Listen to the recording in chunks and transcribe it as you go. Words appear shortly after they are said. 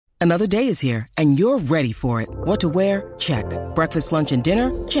Another day is here, and you're ready for it. What to wear? Check. Breakfast, lunch, and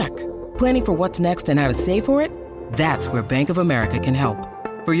dinner? Check. Planning for what's next and how to save for it? That's where Bank of America can help.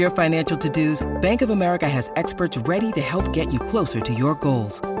 For your financial to-dos, Bank of America has experts ready to help get you closer to your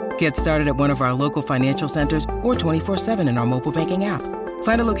goals. Get started at one of our local financial centers or 24/7 in our mobile banking app.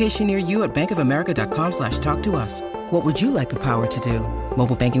 Find a location near you at bankofamerica.com/talktous. What would you like the power to do?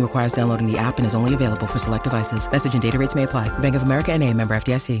 Mobile banking requires downloading the app and is only available for select devices. Message and data rates may apply. Bank of America N.A., member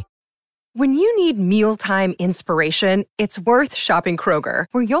FDIC. When you need mealtime inspiration, it's worth shopping Kroger,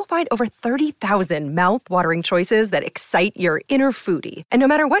 where you'll find over 30,000 mouth-watering choices that excite your inner foodie. And no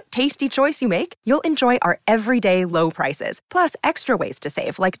matter what tasty choice you make, you'll enjoy our everyday low prices, plus extra ways to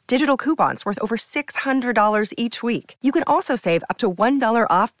save, like digital coupons worth over $600 each week. You can also save up to $1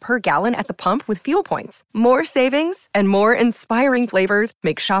 off per gallon at the pump with fuel points. More savings and more inspiring flavors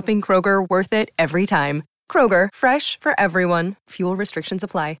make shopping Kroger worth it every time. Kroger, fresh for everyone. Fuel restrictions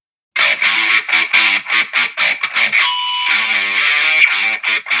apply.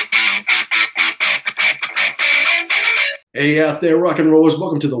 Hey out there, rock and rollers.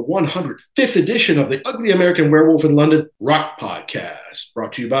 Welcome to the 105th edition of the Ugly American Werewolf in London Rock Podcast,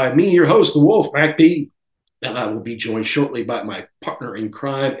 brought to you by me, your host, the Wolf, Mac P. And I will be joined shortly by my partner in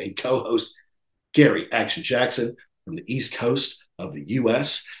crime and co-host, Gary Action Jackson, from the East Coast of the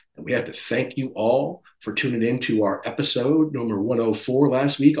U.S. And we have to thank you all for tuning in to our episode number 104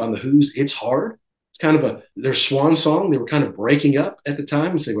 last week on The Who's It's Hard. It's kind of their swan song. They were kind of breaking up at the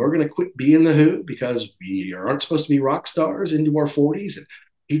time and saying, we're going to quit being The Who because we aren't supposed to be rock stars into our 40s. And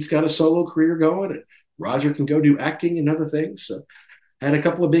Pete's got a solo career going, and Roger can go do acting and other things. So had a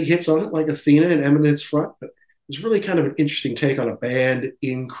couple of big hits on it, like Athena and Eminence Front. But it was really kind of an interesting take on a band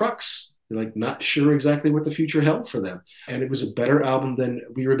in crux. Like, not sure exactly what the future held for them. And it was a better album than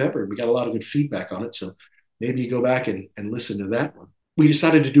we remembered. We got a lot of good feedback on it. So maybe you go back and listen to that one. We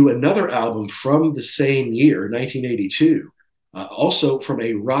decided to do another album from the same year, 1982, also from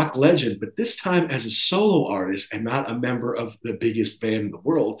a rock legend, but this time as a solo artist and not a member of the biggest band in the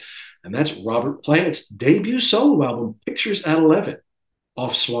world. And that's Robert Plant's debut solo album, Pictures at 11,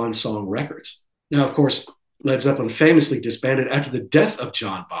 off Swan Song Records. Now, of course, Led Zeppelin famously disbanded after the death of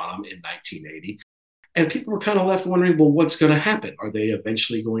John Bonham in 1980. And people were kind of left wondering, well, what's going to happen? Are they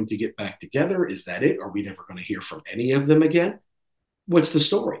eventually going to get back together? Is that it? Are we never going to hear from any of them again? What's the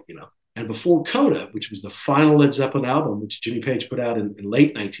story, And before Coda, which was the final Led Zeppelin album, which Jimmy Page put out in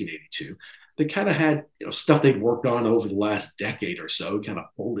late 1982, they kind of had stuff they'd worked on over the last decade or so, kind of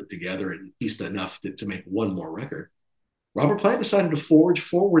pulled it together and pieced enough to make one more record. Robert Plant decided to forge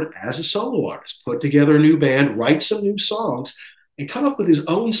forward as a solo artist, put together a new band, write some new songs, and come up with his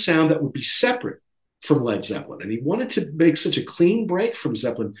own sound that would be separate from Led Zeppelin. And he wanted to make such a clean break from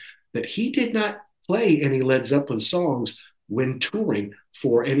Zeppelin that he did not play any Led Zeppelin songs when touring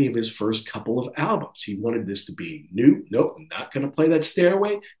for any of his first couple of albums. He wanted this to be new. Nope, not going to play that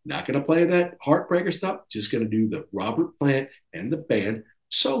Stairway, not going to play that Heartbreaker stuff, just going to do the Robert Plant and the band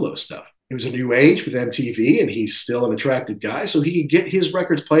solo stuff. It was a new age with MTV, and he's still an attractive guy, so he could get his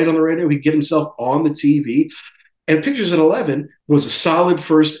records played on the radio, he'd get himself on the TV. And Pictures at 11 was a solid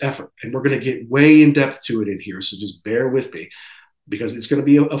first effort, and we're going to get way in depth to it in here, so just bear with me, because it's going to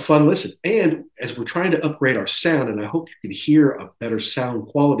be a fun listen. And as we're trying to upgrade our sound, and I hope you can hear a better sound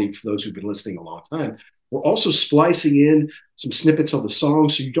quality for those who've been listening a long time, we're also splicing in some snippets of the song,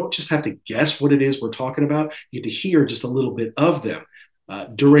 so you don't just have to guess what it is we're talking about. You get to hear just a little bit of them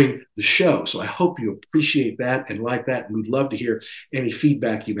during the show. So I hope you appreciate that and like that, and we'd love to hear any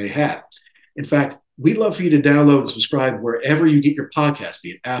feedback you may have. In fact, we'd love for you to download and subscribe wherever you get your podcast,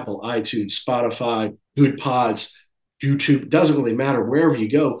 be it Apple, iTunes, Spotify, Good Pods, YouTube. It doesn't really matter. Wherever you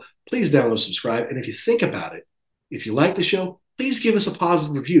go, please download, subscribe. And if you think about it, if you like the show, please give us a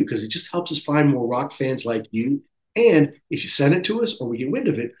positive review, because it just helps us find more rock fans like you. And if you send it to us or we get wind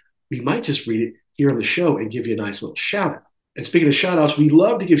of it, we might just read it here on the show and give you a nice little shout out. And speaking of shout outs, we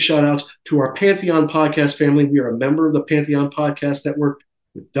love to give shout outs to our Pantheon podcast family. We are a member of the Pantheon Podcast Network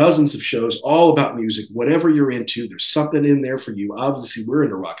with dozens of shows all about music. Whatever you're into, there's something in there for you. Obviously, we're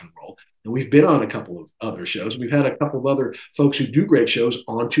into rock and roll, and we've been on a couple of other shows. We've had a couple of other folks who do great shows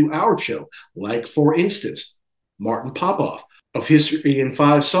onto our show, like, for instance, Martin Popoff of History in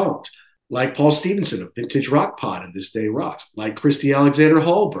 5 Songs, like Paul Stevenson of Vintage Rock Pod and This Day Rocks, like Christy Alexander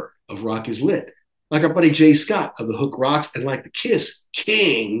Hallberg of Rock is Lit, like our buddy Jay Scott of The Hook Rocks, and like the Kiss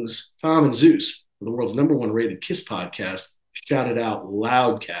Kings, Tom and Zeus, the world's #1 rated Kiss podcast, Shout It Out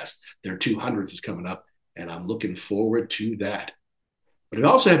Loudcast. Their 200th is coming up, and I'm looking forward to that. But I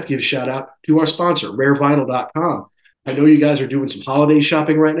also have to give a shout out to our sponsor, rarevinyl.com. I know you guys are doing some holiday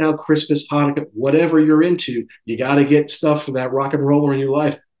shopping right now, Christmas, Hanukkah, whatever you're into. You got to get stuff for that rock and roller in your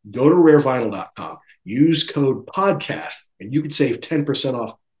life. Go to rarevinyl.com, use code podcast, and you can save 10%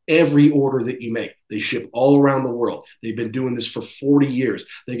 off every order that you make. They ship all around the world. They've been doing this for 40 years.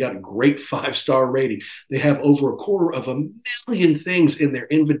 They got a great 5-star rating. They have over 250,000 things in their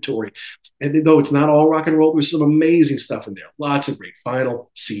inventory. And though it's not all rock and roll, there's some amazing stuff in there. Lots of great vinyl,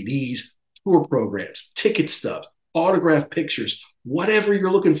 CDs, tour programs, ticket stubs, autographed pictures, whatever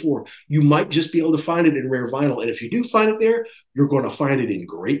you're looking for. You might just be able to find it in Rare Vinyl. And if you do find it there, you're going to find it in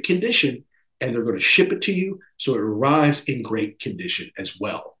great condition, and they're going to ship it to you so it arrives in great condition as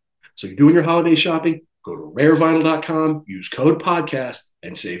well. So you're doing your holiday shopping, go to rarevinyl.com, use code podcast,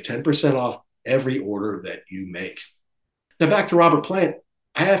 and save 10% off every order that you make. Now back to Robert Plant.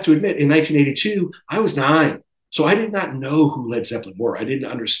 I have to admit, in 1982, I was 9. So I did not know who Led Zeppelin were. I didn't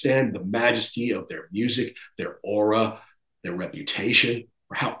understand the majesty of their music, their aura, their reputation,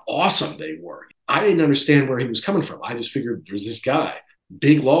 or how awesome they were. I didn't understand where he was coming from. I just figured there's this guy.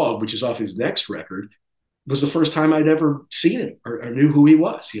 Big Log, which is off his next record, was the first time I'd ever seen him or knew who he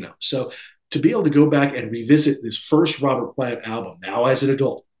was, So to be able to go back and revisit this first Robert Plant album, now as an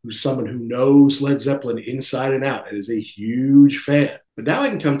adult, who's someone who knows Led Zeppelin inside and out and is a huge fan. But now I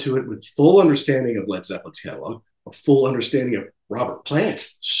can come to it with full understanding of Led Zeppelin's catalog, a full understanding of Robert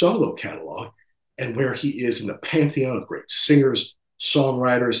Plant's solo catalog, and where he is in the pantheon of great singers,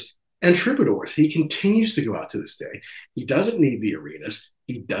 songwriters, and troubadours. He continues to go out to this day. He doesn't need the arenas.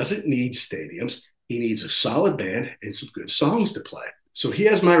 He doesn't need stadiums. He needs a solid band and some good songs to play. So he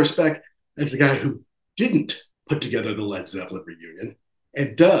has my respect as the guy who didn't put together the Led Zeppelin reunion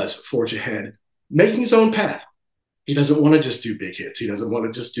and does forge ahead, making his own path. He doesn't want to just do big hits. He doesn't want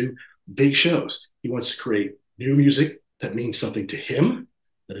to just do big shows. He wants to create new music that means something to him,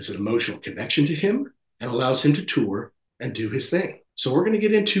 that is an emotional connection to him, and allows him to tour and do his thing. So we're going to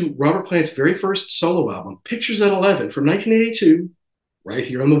get into Robert Plant's very first solo album, Pictures at 11 from 1982, right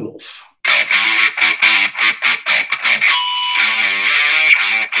here on The Wolf.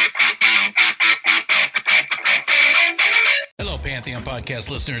 Hello, Pantheon Podcast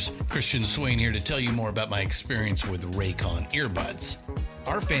listeners. Christian Swain here to tell you more about my experience with Raycon earbuds.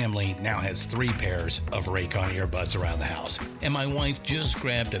 Our family now has 3 pairs of Raycon earbuds around the house, and my wife just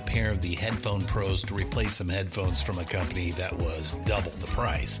grabbed a pair of the Headphone Pros to replace some headphones from a company that was double the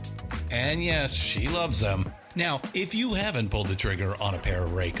price. And yes, she loves them. Now, if you haven't pulled the trigger on a pair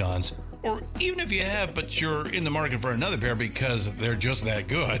of Raycons, or even if you have, but you're in the market for another pair because they're just that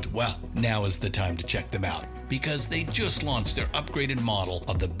good, well, now is the time to check them out, because they just launched their upgraded model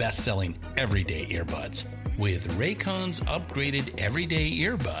of the best-selling everyday earbuds. With Raycon's upgraded everyday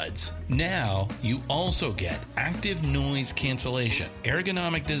earbuds, now you also get active noise cancellation,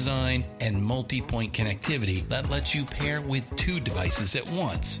 ergonomic design, and multi-point connectivity that lets you pair with 2 devices at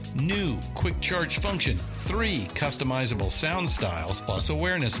once. New quick charge function, 3 customizable sound styles, plus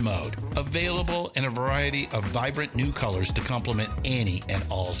awareness mode. Available in a variety of vibrant new colors to complement any and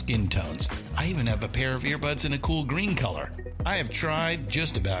all skin tones. I even have a pair of earbuds in a cool green color. I have tried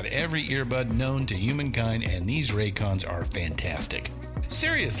just about every earbud known to humankind, and these Raycons are fantastic.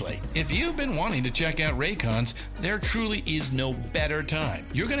 Seriously, if you've been wanting to check out Raycons, there truly is no better time.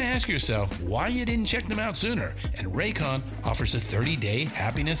 You're going to ask yourself why you didn't check them out sooner, and Raycon offers a 30-day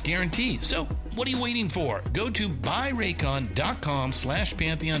happiness guarantee. So what are you waiting for? Go to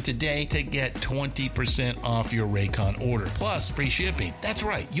buyraycon.com/Pantheon today to get 20% off your Raycon order, plus free shipping. That's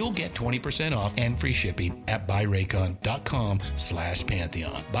right, you'll get 20% off and free shipping at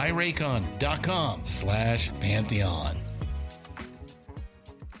buyraycon.com/Pantheon. buyraycon.com/Pantheon.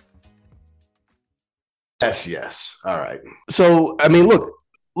 Yes. All right. So, I mean, look,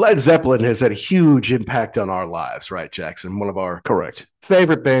 Led Zeppelin has had a huge impact on our lives, right, Jackson? One of our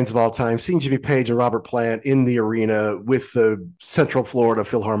favorite bands of all time. Seeing Jimmy Page and Robert Plant in the arena with the Central Florida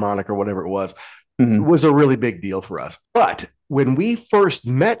Philharmonic or whatever it was a really big deal for us. But when we first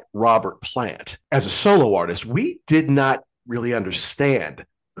met Robert Plant as a solo artist, we did not really understand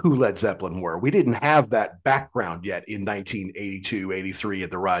who Led Zeppelin were. We didn't have that background yet in 1982, 83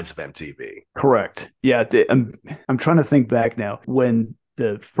 at the rise of MTV. Correct. Yeah. I'm trying to think back now when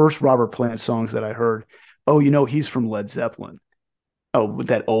the first Robert Plant songs that I heard, he's from Led Zeppelin. Oh,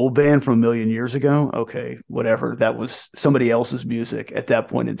 that old band from a million years ago? Okay, whatever. That was somebody else's music at that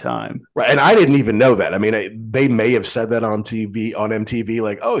point in time. Right, and I didn't even know that. I mean, they may have said that on TV, on MTV,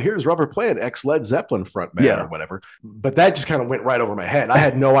 like, oh, here's Robert Plant, ex-Led Zeppelin frontman or whatever. But that just kind of went right over my head. I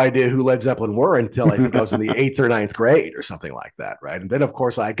had no idea who Led Zeppelin were until I think I was in the 8th or 9th grade or something like that, right? And then, of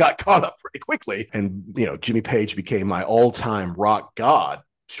course, I got caught up pretty quickly. And, Jimmy Page became my all-time rock god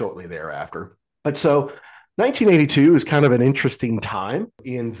shortly thereafter. But so 1982 is kind of an interesting time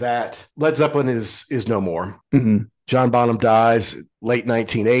in that Led Zeppelin is no more. Mm-hmm. John Bonham dies late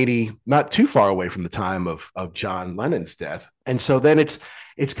 1980, not too far away from the time of John Lennon's death. And so then it's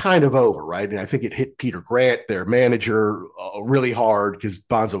kind of over, right? And I think it hit Peter Grant, their manager, really hard because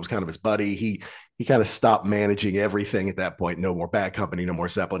Bonzo was kind of his buddy. He kind of stopped managing everything at that point. No more Bad Company, no more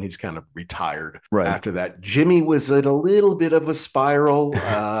Zeppelin. He just kind of retired after that. Jimmy was in a little bit of a spiral.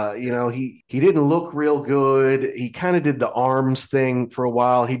 He didn't look real good. He kind of did the arms thing for a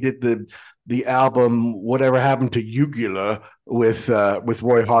while. He did the album Whatever Happened to Ugula with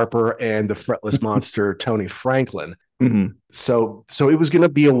Roy Harper and the fretless monster Tony Franklin. Mm-hmm. So it was going to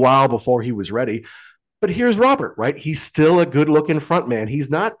be a while before he was ready. But here's Robert, right? He's still a good-looking frontman. He's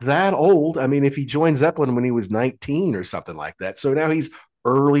not that old. I mean, if he joined Zeppelin when he was 19 or something like that. So now he's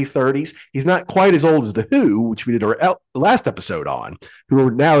early 30s. He's not quite as old as The Who, which we did our last episode on, who are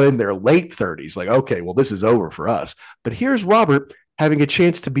now in their late 30s. Like, okay, well, this is over for us. But here's Robert having a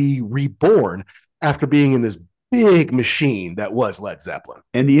chance to be reborn after being in this big machine that was Led Zeppelin.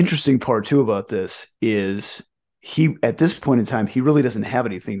 And the interesting part, too, about this is he, at this point in time, he really doesn't have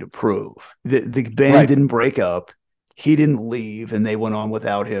anything to prove. The band didn't break up. He didn't leave, and they went on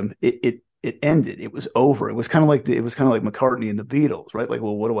without him. It ended. It was over. It was kind of like McCartney and the Beatles, right? Like,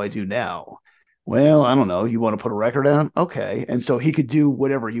 well, what do I do now? Well, I don't know. You want to put a record out? Okay. And so he could do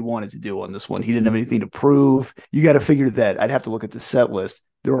whatever he wanted to do on this one. He didn't have anything to prove. You got to figure that. I'd have to look at the set list.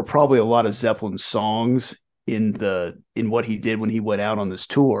 There were probably a lot of Zeppelin songs in what he did when he went out on this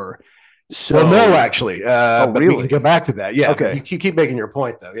tour. So, well, no, actually. But really? We can go back to that. Yeah. Okay. You keep making your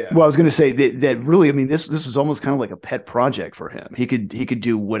point, though. Yeah. Well, I was going to say that really, I mean, this was almost kind of like a pet project for him. He could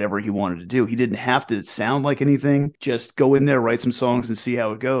do whatever he wanted to do. He didn't have to sound like anything. Just go in there, write some songs, and see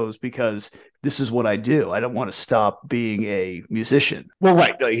how it goes. Because this is what I do. I don't want to stop being a musician. Well,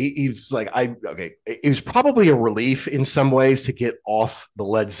 right. He's like, it was probably a relief in some ways to get off the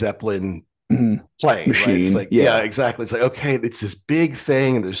Led Zeppelin playing machine. Right? It's like, yeah, exactly. It's like, okay, it's this big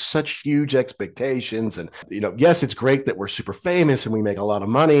thing and there's such huge expectations. And, yes, it's great that we're super famous and we make a lot of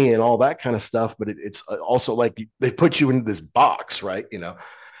money and all that kind of stuff. But it's also like they put you into this box, right?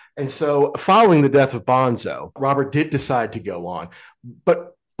 And so following the death of Bonzo, Robert did decide to go on.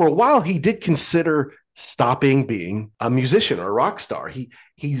 But for a while, he did consider stopping being a musician or a rock star. He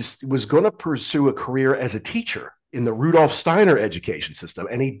was going to pursue a career as a teacher in the Rudolf Steiner education system.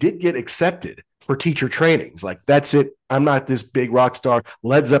 And he did get accepted for teacher trainings. Like, that's it. I'm not this big rock star.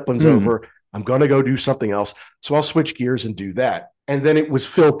 Led Zeppelin's over. I'm going to go do something else. So I'll switch gears and do that. And then it was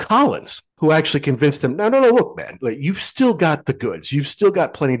Phil Collins who actually convinced him, no, look, man, like, you've still got the goods. You've still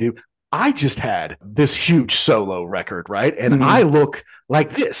got plenty to do. I just had this huge solo record, right? And I look like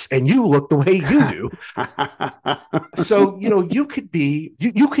this, and you look the way you do. So, you could be,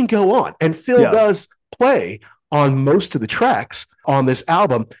 you can go on. And Phil does play on most of the tracks on this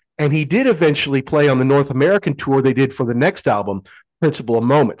album. And he did eventually play on the North American tour they did for the next album, Principle of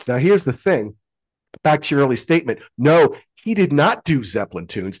Moments. Now, here's the thing. Back to your early statement. No, he did not do Zeppelin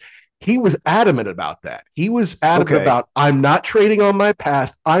tunes. He was adamant about that. He was adamant about, I'm not trading on my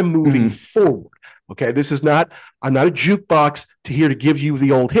past. I'm moving forward. Okay, I'm not a jukebox here to give you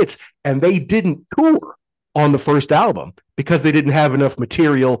the old hits. And they didn't tour on the first album because they didn't have enough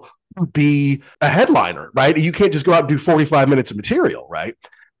material to be a headliner, right? You can't just go out and do 45 minutes of material, right?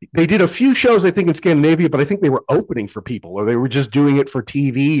 They did a few shows, I think, in Scandinavia, but I think they were opening for people or they were just doing it for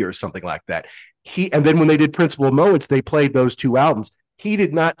TV or something like that. And then when they did Principle of Moments, they played those two albums. He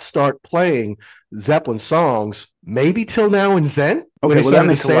did not start playing Zeppelin songs maybe till Now and Then. Okay, well, that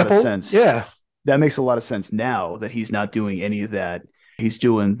makes a lot of sense. Yeah. That makes a lot of sense now that he's not doing any of that. He's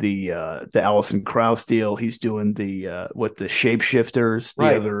doing the Alison Krauss deal. He's doing the Shapeshifters,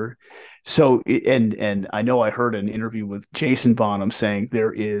 the other. So, and I know I heard an interview with Jason Bonham saying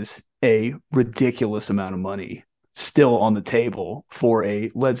there is a ridiculous amount of money still on the table for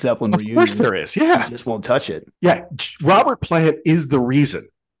a Led Zeppelin reunion. Of course there is, yeah. He just won't touch it. Yeah, Robert Plant is the reason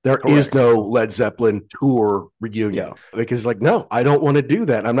there is no Led Zeppelin tour reunion. Because no, I don't want to do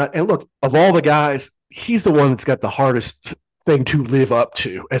that. I'm not. And look, of all the guys, he's the one that's got the hardest thing to live up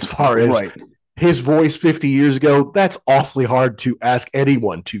to as far as his voice 50 years ago. That's awfully hard to ask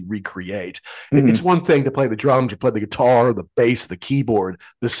anyone to recreate. It's one thing to play the drums or play the guitar, the bass, the keyboard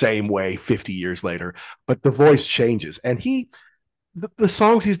the same way 50 years later, but the voice changes. And the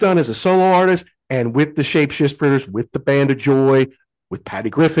songs he's done as a solo artist and with the Shapeshifters, with the Band of Joy, with Patty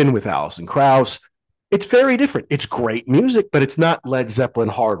Griffin, with Alison Krauss, it's very different. It's great music, but it's not Led Zeppelin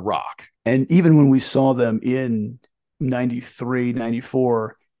hard rock. And even when we saw them in 93,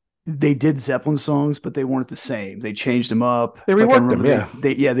 94, They did Zeppelin songs, but they weren't the same. They changed them up. They reworked them,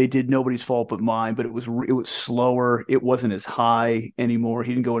 yeah. They did Nobody's Fault But Mine, but it was slower. It wasn't as high anymore.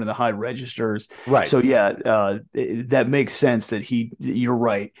 He didn't go into the high registers. Right. So that makes sense that you're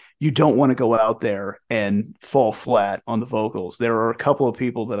right. You don't want to go out there and fall flat on the vocals. There are a couple of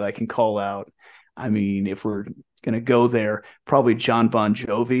people that I can call out. I mean, if we're going to go there, probably John Bon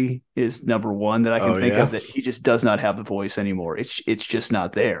Jovi is number one that I can think of, that he just does not have the voice anymore. It's just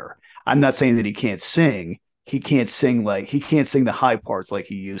not there. I'm not saying that he can't sing. He can't sing the high parts like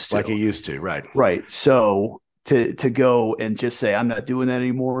he used to. Right. Right. So to go and just say I'm not doing that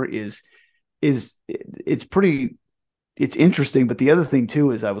anymore is it's interesting. But the other thing too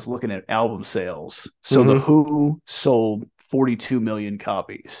is I was looking at album sales. So the Who sold 42 million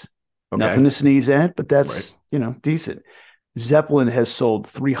copies. Okay. Nothing to sneeze at, but that's decent. Zeppelin has sold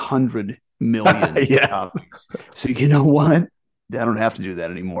 300 million copies. So you know what? I don't have to do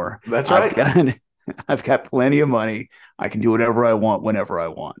that anymore. That's right. I've got plenty of money. I can do whatever I want whenever I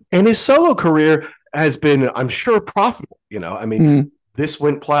want. And his solo career has been, I'm sure, profitable. This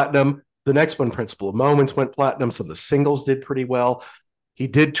went platinum. The next one, Principle of Moments, went platinum. So the singles did pretty well. He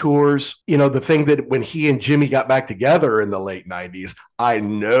did tours. The thing that when he and Jimmy got back together in the late 90s, I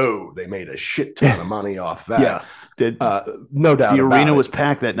know they made a shit ton of money off that. No doubt. The arena was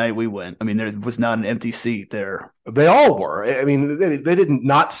packed that night we went. I mean, there was not an empty seat there. They all were. I mean, they didn't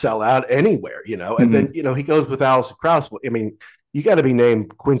not sell out anywhere, And then, he goes with Alison Krauss. I mean, you got to be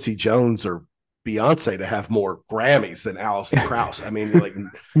named Quincy Jones or Beyonce to have more Grammys than Alison Krauss. I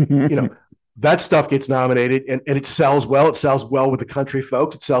mean, that stuff gets nominated and it sells well. It sells well with the country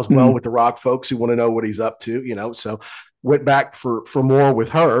folks. It sells well with the rock folks who want to know what he's up to, so went back for more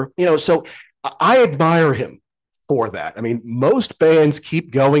with her, so I admire him for that. I mean, most bands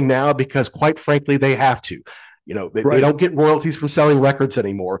keep going now because quite frankly, they have to, they don't get royalties from selling records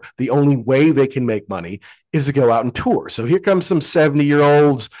anymore. The only way they can make money is to go out and tour. So here comes some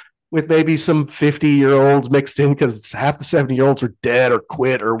 70-year-olds with maybe some 50-year-olds mixed in because half the 70-year-olds are dead or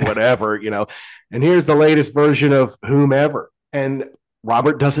quit or whatever, and here's the latest version of whomever. And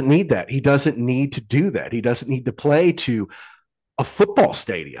Robert doesn't need that. He doesn't need to do that. He doesn't need to play to a football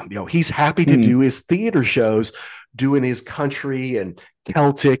stadium. He's happy to do his theater shows, doing his country and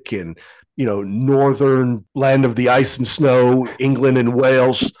Celtic and, northern land of the ice and snow, England and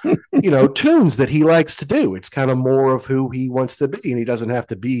Wales, tunes that he likes to do. It's kind of more of who he wants to be, and he doesn't have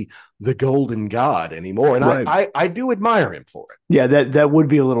to be the golden god anymore. And I do admire him for it. Yeah, that would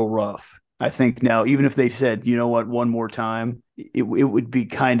be a little rough. I think now, even if they said, you know what, one more time, it would be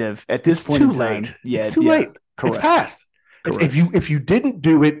kind of at this point in time. Yeah, it's too late. Correct. It's past. If you didn't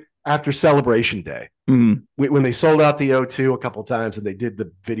do it after Celebration Day, when they sold out the O2 a couple of times and they did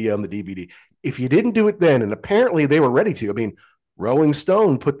the video and the DVD, if you didn't do it then, and apparently they were ready to, I mean, Rolling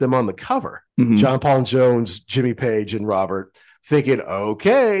Stone put them on the cover, John Paul Jones, Jimmy Page, and Robert, thinking,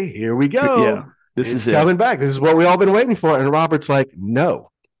 okay, here we go. Yeah, this is coming back. This is what we all been waiting for. And Robert's like, no,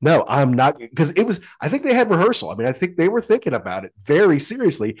 I'm not, because I think they had rehearsal. I mean, I think they were thinking about it very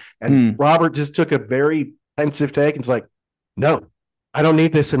seriously. And Robert just took a very pensive take and it's like, no, I don't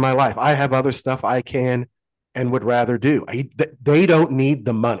need this in my life. I have other stuff I can and would rather do. They don't need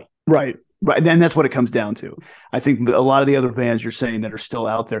the money. Right. And that's what it comes down to. I think a lot of the other bands you're saying that are still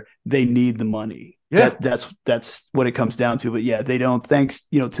out there, they need the money. Yeah. That's what it comes down to. But yeah, they don't, thanks,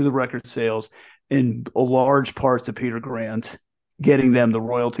 to the record sales in a large part to Peter Grant getting them the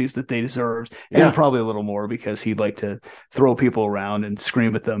royalties that they deserved, and probably a little more because he'd like to throw people around and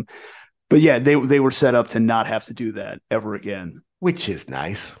scream at them. But yeah, they were set up to not have to do that ever again. Which is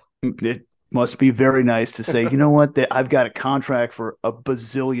nice. It must be very nice to say, you know what, I've got a contract for $1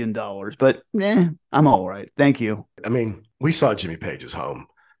 bazillion, but I'm all right. Thank you. I mean, we saw Jimmy Page's home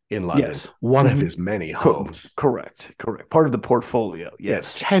in London. Yes. One of his many homes. Correct. Part of the portfolio.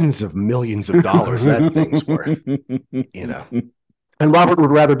 Yes. Yeah, tens of millions of dollars that thing's worth. And Robert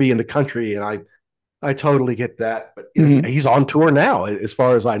would rather be in the country, and I totally get that. But he's on tour now, as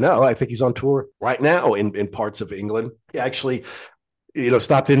far as I know. I think he's on tour right now in parts of England. He actually,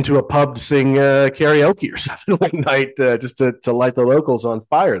 stopped into a pub to sing karaoke or something one night just to light the locals on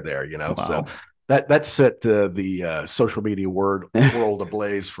fire there, Wow. So that set the social media world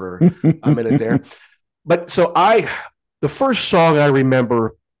ablaze for a minute there. But so the first song I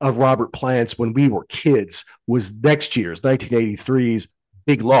remember of Robert Plant's when we were kids was next year's 1983's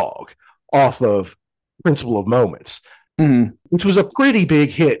Big Log off of Principle of Moments, which was a pretty big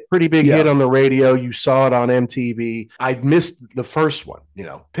hit on the radio. You saw it on MTV. I missed the first one,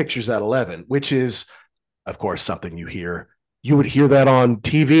 Pictures at 11, which is, of course, something you hear. You would hear that on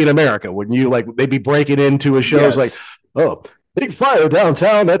TV in America, wouldn't you? Like they'd be breaking into a show. It's like, oh, Big fire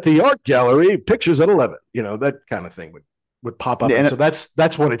downtown at the art gallery, pictures at 11. That kind of thing would pop up. And so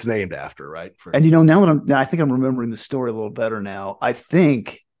that's what it's named after, right? And now I think I'm remembering the story a little better now.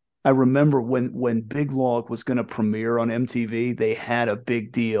 I remember when Big Log was going to premiere on MTV, they had a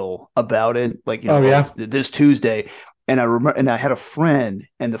big deal about it. Like, this Tuesday. And I remember, and I had a friend,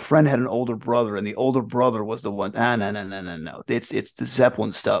 and the friend had an older brother, and the older brother was the one. No. It's the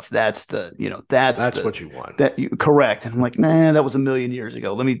Zeppelin stuff. That's what you want. Correct. And I'm like, nah, that was a million years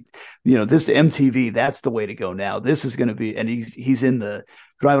ago. Let me, this MTV. That's the way to go now. This is going to be, and he's in the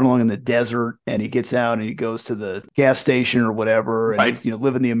driving along in the desert, and he gets out and he goes to the gas station or whatever, and right.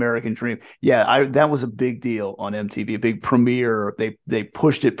 Living the American dream. Yeah, that was a big deal on MTV, a big premiere. They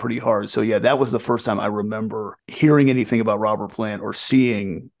pushed it pretty hard. So yeah, that was the first time I remember hearing anything about Robert Plant or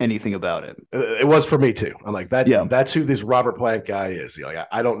seeing anything about it. It was for me too. I'm like that. Yeah. That's who this Robert Plant guy is.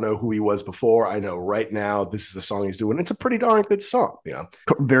 I don't know who he was before. I know right now this is the song he's doing. It's a pretty darn good song.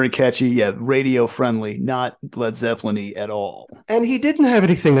 Very catchy. Yeah, radio friendly, not Led Zeppelin-y at all. And he didn't have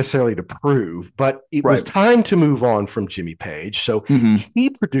anything necessarily to prove, but it was time to move on from Jimmy Page. So he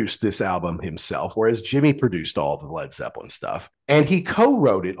produced this album himself, whereas Jimmy produced all the Led Zeppelin stuff. And he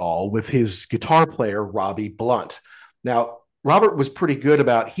co-wrote it all with his guitar player, Robbie Blunt. Now, Robert was pretty good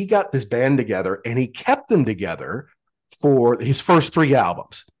he got this band together and he kept them together for his first 3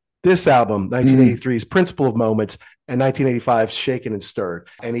 albums. This album, 1983's Principle of Moments, and 1985's Shaken and Stirred.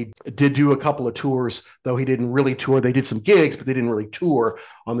 And he did do a couple of tours, though he didn't really tour. They did some gigs, but they didn't really tour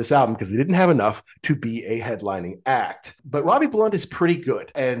on this album because they didn't have enough to be a headlining act. But Robbie Blunt is pretty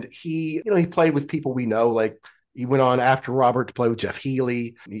good. And he played with people we know, like he went on after Robert to play with Jeff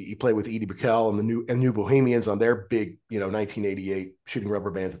Healey. He played with Edie Brickell and the New Bohemians on their big, 1988 Shooting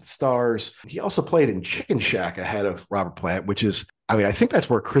Rubber Band at the Stars. He also played in Chicken Shack ahead of Robert Plant, which is, I think that's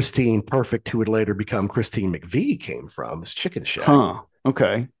where Christine Perfect, who would later become Christine McVie, came from, is Chicken Shack. Huh.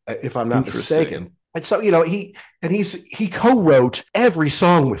 Okay. If I'm not mistaken. And so, he co-wrote every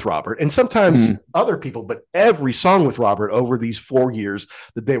song with Robert, and sometimes other people, but every song with Robert over these 4 years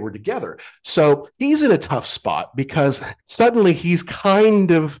that they were together. So he's in a tough spot because suddenly he's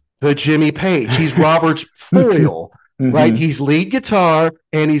kind of the Jimmy Page. He's Robert's foil. Right? He's lead guitar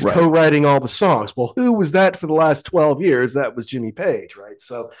and he's co-writing all the songs. Well, who was that for the last 12 years? That was Jimmy Page, right?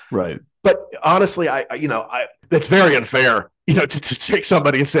 So, but honestly, I that's very unfair, to take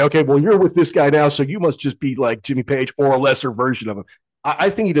somebody and say, okay, well, you're with this guy now, so you must just be like Jimmy Page or a lesser version of him.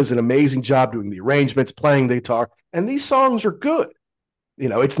 I think he does an amazing job doing the arrangements, playing the guitar, and these songs are good.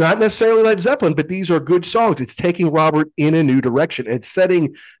 It's not necessarily Led Zeppelin, but these are good songs. It's taking Robert in a new direction. It's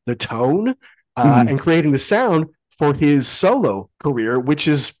setting the tone and creating the sound for his solo career, which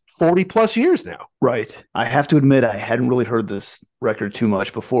is 40 plus years now. Right. I have to admit, I hadn't really heard this record too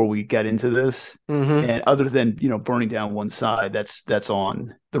much before we got into this. And other than, Burning Down One Side, that's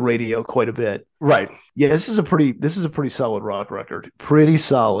on the radio quite a bit. Right. Yeah, this is a pretty solid rock record. Pretty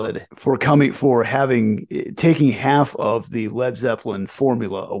solid taking half of the Led Zeppelin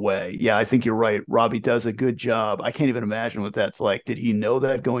formula away. Yeah, I think you're right. Robbie does a good job. I can't even imagine what that's like. Did he know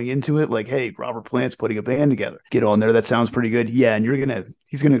that going into it? Like, hey, Robert Plant's putting a band together. Get on there. That sounds pretty good. Yeah, and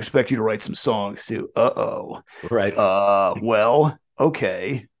he's gonna expect you to write some songs too. Right. Well,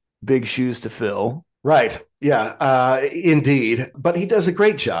 okay. Big shoes to fill. Right. Yeah, indeed. But he does a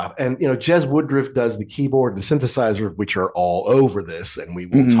great job. And, Jez Woodruff does the keyboard and the synthesizer, which are all over this. And we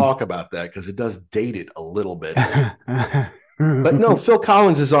will talk about that because it does date it a little bit. But no, Phil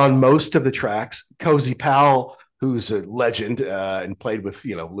Collins is on most of the tracks. Cozy Powell, who's a legend and played with,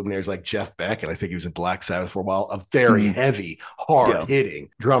 luminaries like Jeff Beck. And I think he was in Black Sabbath for a while, a very heavy, hard-hitting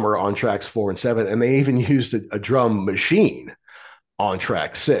drummer on tracks 4 and 7. And they even used a drum machine on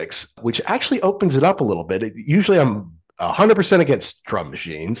track 6, which actually opens it up a little bit. Usually I'm 100% against drum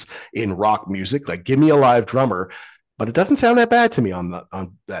machines in rock music. Like, give me a live drummer, but it doesn't sound that bad to me on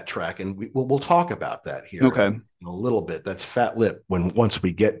that track. And we'll talk about that here in a little bit. That's fat lip once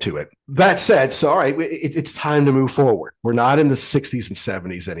we get to it. That said, so all right, it's time to move forward. We're not in the 60s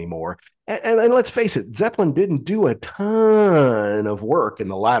and 70s anymore. And let's face it, Zeppelin didn't do a ton of work in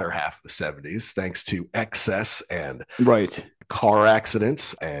the latter half of the 70s, thanks to excess and car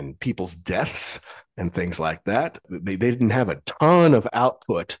accidents and people's deaths and things like that. They didn't have a ton of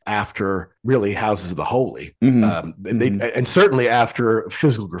output after really Houses of the Holy. And certainly after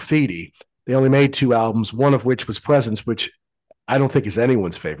Physical Graffiti. They only made 2 albums, one of which was Presence, which I don't think is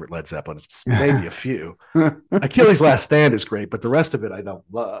anyone's favorite Led Zeppelin. It's maybe a few. Achilles' Last Stand is great, but the rest of it I don't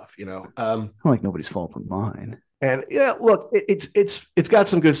love, I like Nobody's Fault But Mine. And yeah, look, it's got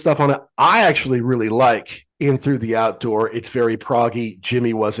some good stuff on it. I actually really like In Through the Outdoor. It's very proggy.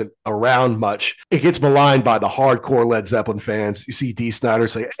 Jimmy wasn't around much. It gets maligned by the hardcore Led Zeppelin fans. You see Dee Snider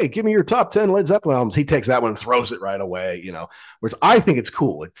say, hey, give me your top 10 Led Zeppelin albums. He takes that one and throws it right away, whereas I think it's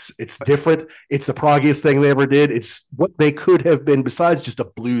cool. It's different. It's the proggiest thing they ever did. It's what they could have been besides just a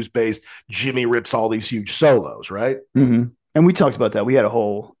blues-based Jimmy rips all these huge solos, right? Mm-hmm. And we talked about that. We had a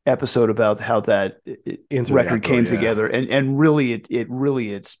whole episode about how that record came together, and really,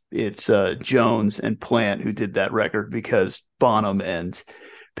 it's Jones and Plant who did that record because Bonham and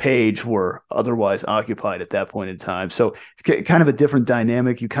Page were otherwise occupied at that point in time. So kind of a different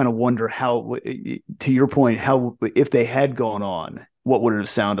dynamic. You kind of wonder how, to your point, how if they had gone on, what would it have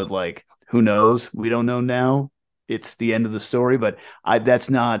sounded like? Who knows? We don't know now. It's the end of the story, but that's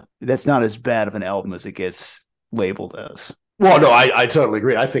not as bad of an album as it gets labeled as. Well, no, I totally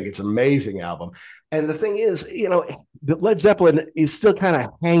agree. I think it's an amazing album. And the thing is, the Led Zeppelin is still kind of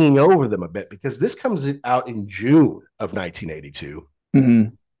hanging over them a bit because this comes out in June of 1982. Mm-hmm.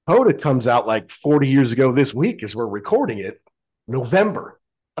 Coda comes out like 40 years ago this week as we're recording it, November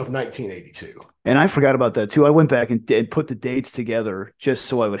of 1982. And I forgot about that too. I went back and put the dates together just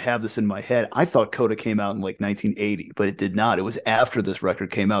so I would have this in my head. I thought Coda came out in like 1980, but it did not. It was after this record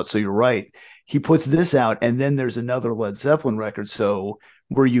came out. So you're right. He puts this out, and then there's another Led Zeppelin record. So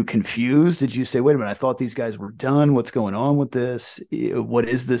were you confused? Did you say, wait a minute, I thought these guys were done. What's going on with this? What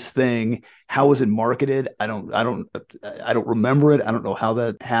is this thing? How was it marketed? I don't remember it. I don't know how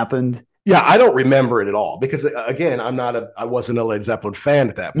that happened. Yeah, I don't remember it at all because, again, I wasn't a Led Zeppelin fan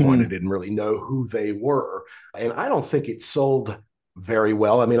at that point. Mm-hmm. I didn't really know who they were. And I don't think it sold very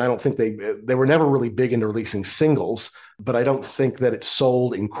well. I mean, I don't think they were never really big into releasing singles, but I don't think that it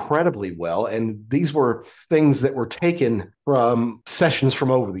sold incredibly well. And these were things that were taken from sessions from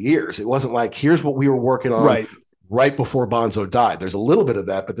over the years. It wasn't like, here's what we were working on right before Bonzo died. There's a little bit of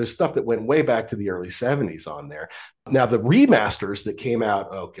that, but there's stuff that went way back to the early 70s on there. Now, the remasters that came out,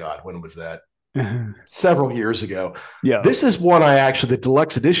 oh God, when was that? Several years ago. Yeah. This is one the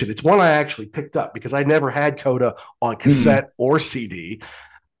deluxe edition. It's one I actually picked up because I never had Coda on cassette or CD.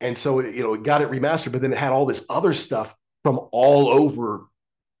 And so, it got it remastered, but then it had all this other stuff from all over,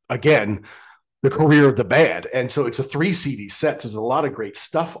 again, the career of the band. And so it's a 3 CD set. So there's a lot of great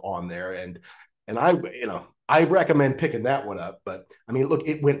stuff on there. And I recommend picking that one up. But I mean, look,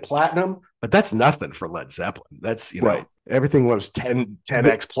 it went platinum, but that's nothing for Led Zeppelin. That's, right. Everything was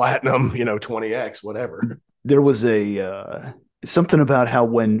 10x platinum, 20x, whatever. There was something about how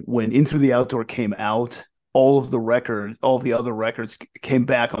when In Through the Outdoor came out, all the other records came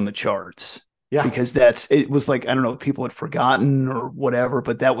back on the charts. Yeah. Because it was like, I don't know, people had forgotten or whatever,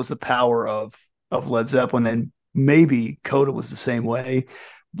 but that was the power of Led Zeppelin. And maybe Coda was the same way.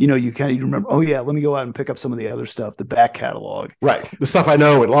 You remember, oh yeah, let me go out and pick up some of the other stuff, the back catalog. Right. The stuff I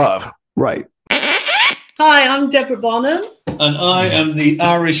know and love. Right. Hi, I'm Deborah Bonham. And I am the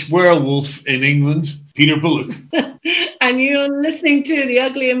Irish werewolf in England, Peter Bullock. And you're listening to The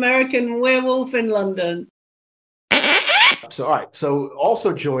Ugly American Werewolf in London. So, all right. So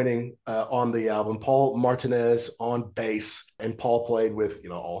also joining on the album, Paul Martinez on bass. And Paul played with,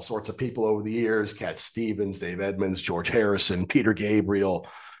 all sorts of people over the years, Cat Stevens, Dave Edmunds, George Harrison, Peter Gabriel,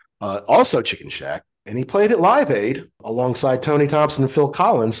 also Chicken Shack. And he played at Live Aid alongside Tony Thompson and Phil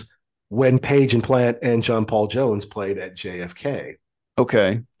Collins when Page and Plant and John Paul Jones played at JFK.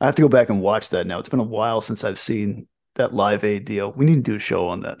 Okay. I have to go back and watch that now. It's been a while since I've seen that Live Aid deal. We need to do a show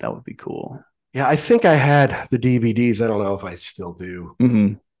on that. That would be cool. Yeah, I think I had the DVDs. I don't know if I still do.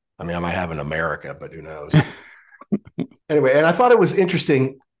 Mm-hmm. I mean, I might have in America, but who knows? Anyway, and I thought it was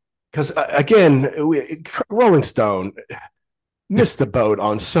interesting because, again, Rolling Stone missed the boat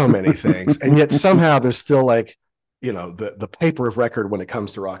on so many things. And yet somehow there's still the paper of record when it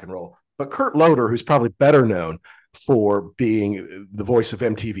comes to rock and roll. But Kurt Loder, who's probably better known for being the voice of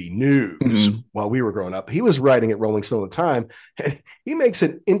MTV News while we were growing up, he was writing at Rolling Stone at the time. And he makes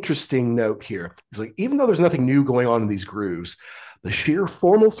an interesting note here. He's like, even though there's nothing new going on in these grooves, the sheer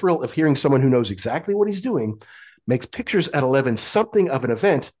formal thrill of hearing someone who knows exactly what he's doing makes Pictures at 11 something of an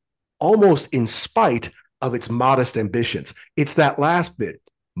event, almost in spite of its modest ambitions. It's that last bit,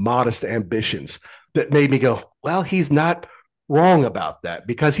 modest ambitions, that made me go, well, he's not wrong about that,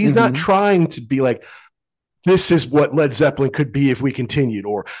 because he's not trying to be like, this is what Led Zeppelin could be if we continued,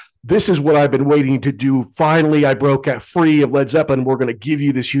 or this is what I've been waiting to do. Finally, I broke out free of Led Zeppelin. We're going to give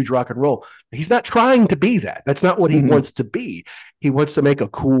you this huge rock and roll. He's not trying to be that. That's not what he wants to be. He wants to make a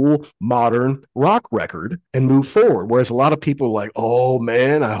cool, modern rock record and move forward. Whereas a lot of people are like, oh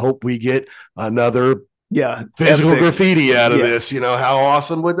man, I hope we get another physical graffiti out of this. How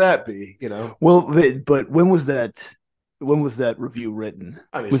awesome would that be? Well, but when was that? when was that review written?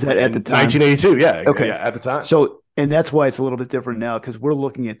 I mean, Was that at the time? 1982, yeah. Okay. Yeah, at the time. So, and that's why it's a little bit different now, because we're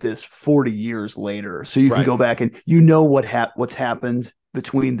looking at this 40 years later. So you can Right. go back and you know what's happened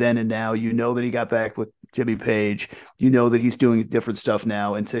between then and now. You know that he got back with Jimmy Page. You know that he's doing different stuff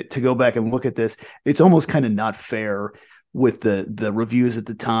now. And to go back and look at this, it's almost kind of not fair with the reviews at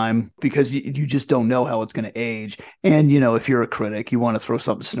the time, because you just don't know how it's going to age. And, if you're a critic, you want to throw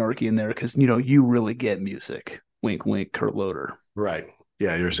something snarky in there because, you really get music. Wink, wink, Kurt Loder. Right.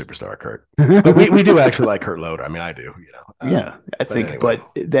 Yeah, you're a superstar, Kurt. But we do actually like Kurt Loder. I mean, I do, Yeah, I think, anyway.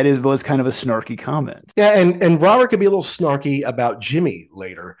 but that was kind of a snarky comment. Yeah, and Robert could be a little snarky about Jimmy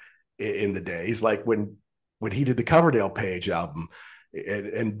later in the days, like when he did the Coverdale Page album,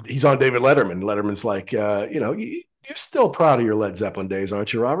 and he's on David Letterman. Letterman's like, you're still proud of your Led Zeppelin days,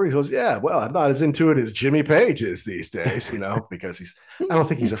 aren't you, Robert? He goes, yeah, well, I'm not as into it as Jimmy Page is these days, because I don't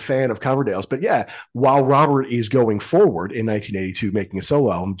think he's a fan of Coverdale's. But yeah, while Robert is going forward in 1982, making a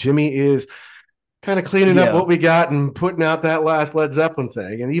solo album, Jimmy is kind of cleaning up what we got and putting out that last Led Zeppelin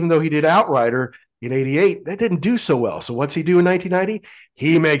thing. And even though he did Outrider in 88, that didn't do so well. So what's he do in 1990?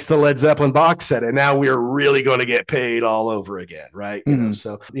 He makes the Led Zeppelin box set, and now we're really going to get paid all over again, right?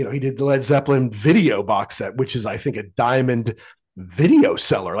 So he did the Led Zeppelin video box set, which is, I think, a diamond video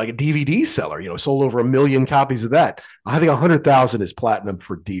seller, like a DVD seller. Sold over 1 million copies of that. I think 100,000 is platinum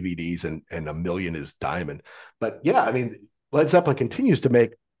for DVDs, and 1 million is diamond. But yeah, I mean, Led Zeppelin continues to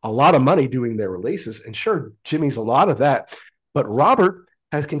make a lot of money doing their releases, and sure, Jimmy's a lot of that, but Robert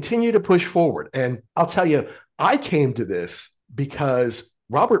has continued to push forward. And I'll tell you, I came to this because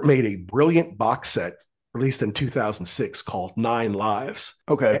Robert made a brilliant box set released in 2006 called 9 Lives.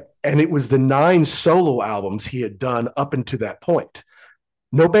 Okay. And it was the 9 solo albums he had done up until that point.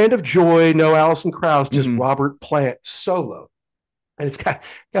 No Band of Joy, no Alison Krauss, just Robert Plant solo. And it's kind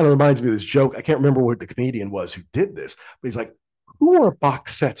of reminds me of this joke. I can't remember what the comedian was who did this, but he's like, who are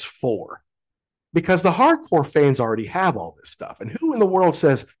box sets for? Because the hardcore fans already have all this stuff. And who in the world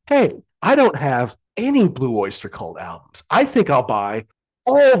says, hey, I don't have any Blue Oyster Cult albums. I think I'll buy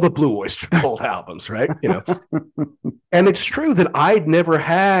all the Blue Oyster Cult albums, right? And it's true that I'd never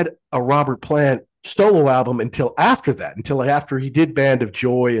had a Robert Plant solo album until after that, until after he did Band of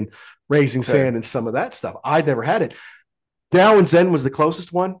Joy and Raising Sand and some of that stuff. I'd never had it. Now and Zen was the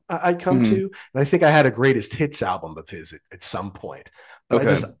closest one I'd come to. And I think I had a greatest hits album of his at some point. But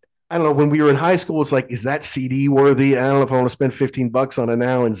I don't know, when we were in high school, it's like, is that CD worthy? I don't know if I want to spend $15 on it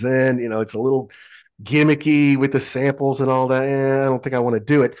now and Zen. It's a little gimmicky with the samples and all that. I don't think I want to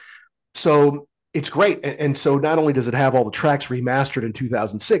do it. So it's great. And so not only does it have all the tracks remastered in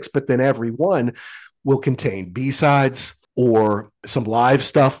 2006, but then every one will contain B-sides or some live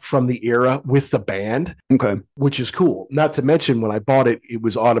stuff from the era with the band, which is cool. Not to mention, when I bought it, it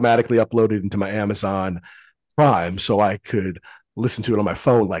was automatically uploaded into my Amazon Prime, so I could listen to it on my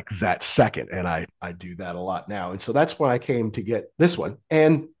phone like that second. And I do that a lot now. And so that's why I came to get this one.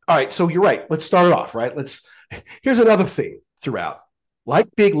 And all right, so you're right. Let's start it off, right? Here's another theme throughout. Like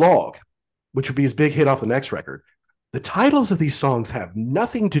Big Log, which would be his big hit off the next record, the titles of these songs have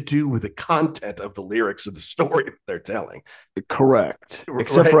nothing to do with the content of the lyrics or the story that they're telling. Correct.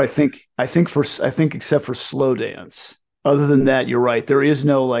 Except for, I think except for Slow Dance. Other than that, you're right. There is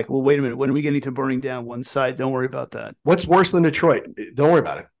no well, wait a minute. When are we getting to Burning Down One Side? Don't worry about that. What's worse than Detroit? Don't worry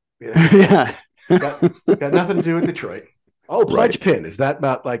about it. Yeah. got nothing to do with Detroit. Oh, Pledge Pin. Is that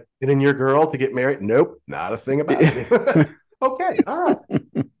about getting your girl to get married? Nope. Not a thing about it. Okay. All right.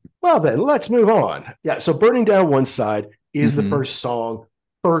 Well, then let's move on. Yeah. So Burning Down One Side is the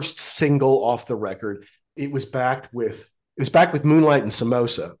first single off the record. It was backed with Moonlight and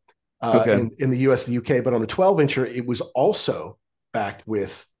Samosa. In the US and the UK, but on the 12-incher, it was also backed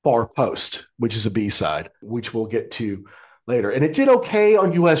with Far Post, which is a B-side, which we'll get to later. And it did okay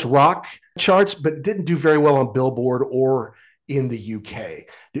on US rock charts, but didn't do very well on Billboard or in the UK.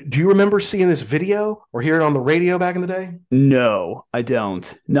 Do you remember seeing this video or hear it on the radio back in the day? No, I don't.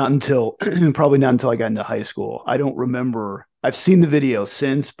 Probably not until I got into high school. I don't remember. I've seen the video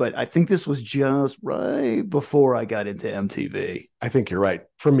since, but I think this was just right before I got into MTV. I think you're right.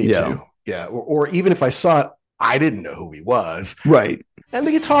 For me too. Yeah. Or even if I saw it, I didn't know who he was. Right. And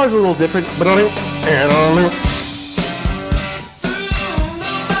the guitar is a little different, but on it.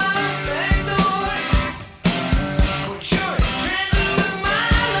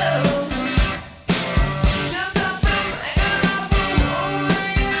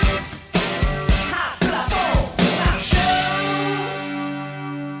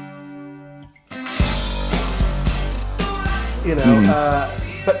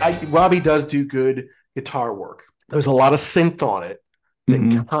 But Robbie does do good guitar work. There's a lot of synth on it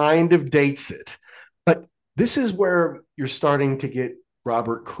that kind of dates it. But This is where you're starting to get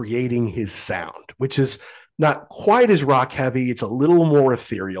Robert creating his sound, which is not quite as rock heavy. It's a little more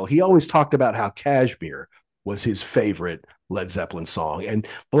ethereal. He always talked about how Kashmir was his favorite Led Zeppelin song, and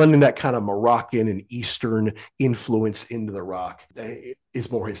blending that kind of Moroccan and Eastern influence into the rock is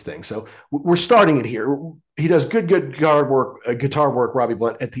more his thing. So we're starting it here. He does good guitar work, Robbie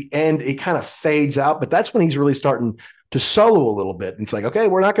Blunt. At the end, it kind of fades out, but that's when he's really starting to solo a little bit. And it's like, okay,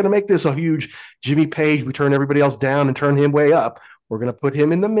 we're not going to make this a huge Jimmy Page. We turn everybody else down and turn him way up. We're going to put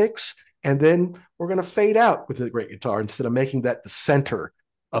him in the mix, and then we're going to fade out with the great guitar instead of making that the center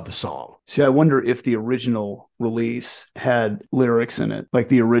of the song. See, I wonder if the original release had lyrics in it, like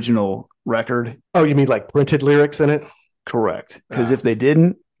the original record. Oh, you mean like printed lyrics in it? Correct. Because if they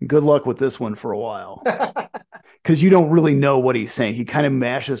didn't, good luck with this one for a while. Because you don't really know what he's saying. He kind of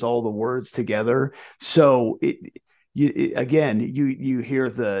mashes all the words together. So you hear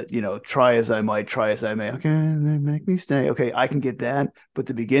the, try as I might, try as I may. Okay, they make me stay. Okay, I can get that. But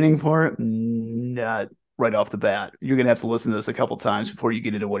the beginning part, not right off the bat. You're going to have to listen to this a couple times before you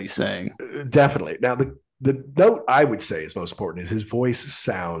get into what he's saying. Definitely. Now, the note I would say is most important is his voice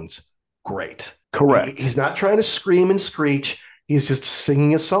sounds great. Correct. He's not trying to scream and screech. He's just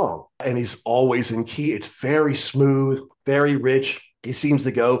singing a song, and he's always in key. It's very smooth, very rich. He seems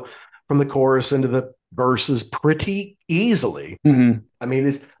to go from the chorus into the verses pretty easily. Mm-hmm. I mean,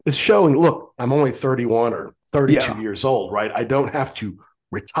 it's showing, look, I'm only 31 or 32 years old, right? I don't have to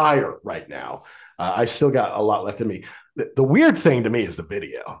retire right now. I still got a lot left in me. The weird thing to me is the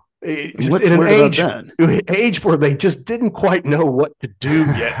video. What's in an age where they just didn't quite know what to do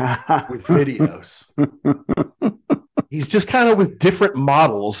yet with videos. He's just kind of with different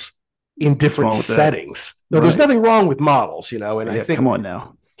models in different settings. No, there's nothing wrong with models, and I think, come on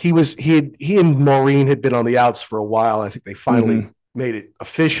now. He and Maureen had been on the outs for a while. I think they finally made it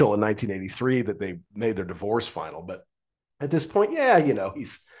official in 1983 that they made their divorce final. But at this point,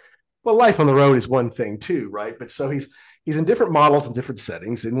 life on the road is one thing too, right? But so he's in different models in different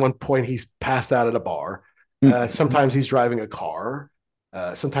settings. In one point, he's passed out at a bar. Sometimes he's driving a car.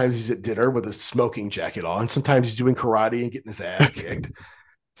 Sometimes he's at dinner with a smoking jacket on. Sometimes he's doing karate and getting his ass kicked.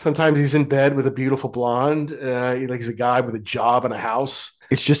 Sometimes he's in bed with a beautiful blonde. He's a guy with a job and a house.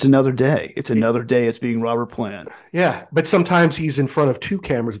 It's just another day. It's another day as being Robert Plant. Yeah, but sometimes he's in front of two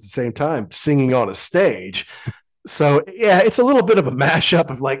cameras at the same time, singing on a stage. So, it's a little bit of a mashup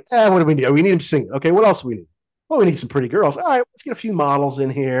of like, what do we need? We need him to sing. Okay, what else do we need? Well, we need some pretty girls. All right, let's get a few models in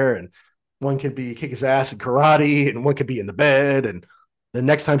here. And one can be kick his ass in karate, and one could be in the bed. And the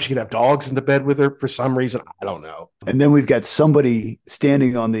next time she could have dogs in the bed with her for some reason. I don't know. And then we've got somebody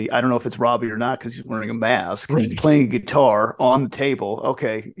standing on I don't know if it's Robbie or not because he's wearing a mask, playing a guitar on the table.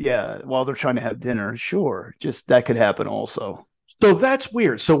 Okay, yeah, while they're trying to have dinner. Sure, just that could happen also. So that's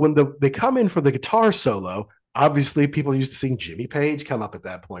weird. So when they come in for the guitar solo, obviously people used to seeing Jimmy Page come up at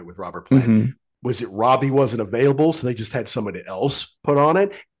that point with Robert Plant. Mm-hmm. Was it Robbie wasn't available, so they just had somebody else put on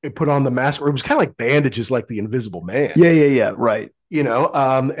it? It put on the mask, or it was kind of like bandages like the Invisible Man. Yeah, right.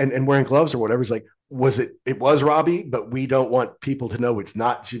 And wearing gloves or whatever. It's like, it was Robbie, but we don't want people to know it's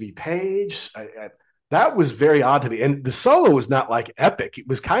not Jimmy Page. That was very odd to me. And the solo was not like epic. It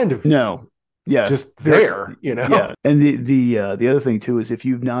was kind of just there, Yeah. And the other thing too is if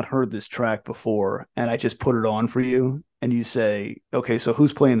you've not heard this track before and I just put it on for you and you say, okay, so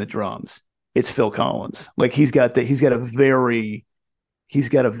who's playing the drums? It's Phil Collins. Like he's got a very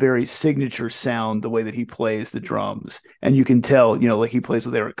signature sound, the way that he plays the drums. And you can tell, like he plays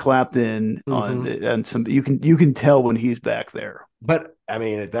with Eric Clapton on some, you can tell when he's back there. But I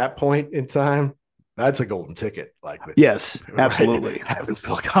mean, at that point in time, that's a golden ticket. Yes, absolutely. Right? Having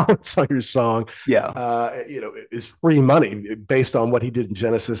Phil Collins on your song. Yeah. Is free money based on what he did in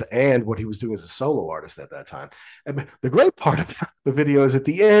Genesis and what he was doing as a solo artist at that time. And the great part of the video is at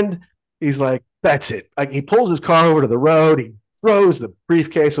the end, he's like, that's it. Like he pulls his car over to the road. He throws the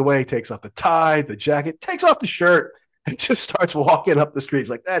briefcase away, takes off the tie, the jacket, takes off the shirt, and just starts walking up the street.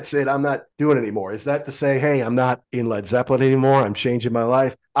 He's like, that's it. I'm not doing it anymore. Is that to say, hey, I'm not in Led Zeppelin anymore? I'm changing my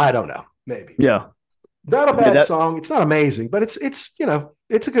life? I don't know. Maybe. Yeah. Not a bad song. It's not amazing, but it's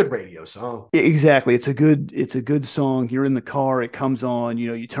a good radio song. Exactly. It's a good song. You're in the car, it comes on,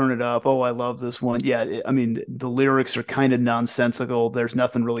 you turn it up. Oh, I love this one. Yeah. I mean, the lyrics are kind of nonsensical. There's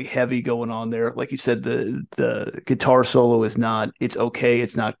nothing really heavy going on there. Like you said, the guitar solo is it's okay.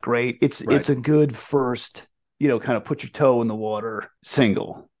 It's not great. It's a good first, kind of put your toe in the water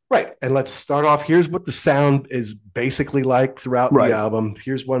single. Right. And let's start off. Here's what the sound is basically like throughout the album.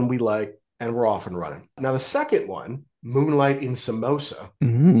 Here's one we like. And we're off and running. Now, the second one, Moonlight in Samosa,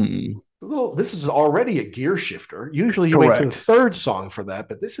 this is already a gear shifter. Usually you wait to the Correct. third song for that,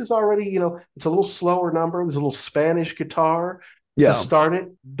 but this is already, it's a little slower number. There's a little Spanish guitar to Yeah. start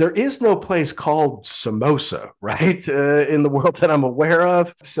it. There is no place called Samosa, right? In the world that I'm aware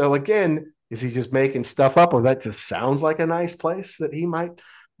of. So again, is he just making stuff up, or that just sounds like a nice place that he might,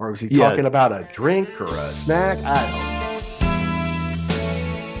 or is he Yeah. talking about a drink or a snack? I don't know.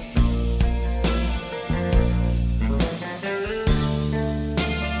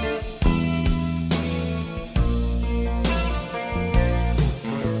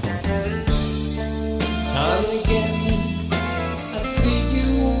 Time and again, I see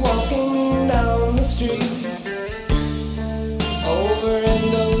you walking down the street, over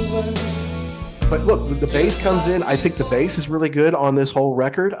and over. But look, the bass comes in. I think the bass is really good on this whole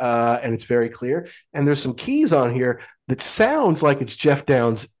record, and it's very clear. And there's some keys on here that sounds like it's Jeff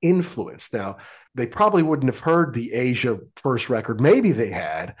Downes' influence. Now, they probably wouldn't have heard the Asia first record. Maybe they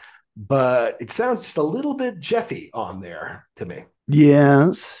had, but it sounds just a little bit Jeffy on there to me.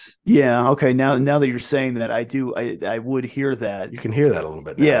 Yes. Yeah. Okay. Now that you're saying that, I would hear that. You can hear that a little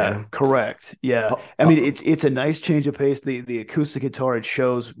bit now, Yeah, correct. Yeah. I mean, Oh. it's a nice change of pace. The acoustic guitar, it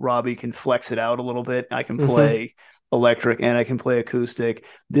shows Robbie can flex it out a little bit. I can Mhm. play electric and I can play acoustic.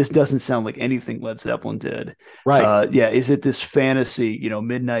 This doesn't sound like anything Led Zeppelin did. Right. Yeah. Is it this fantasy,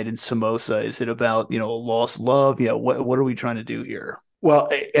 Midnight in Samosa? Is it about, lost love? Yeah. What are we trying to do here? Well,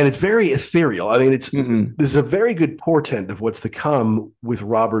 and it's very ethereal. I mean, Mhm. this is a very good portent of what's to come with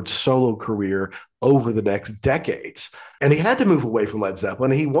Robert's solo career over the next decades. And he had to move away from Led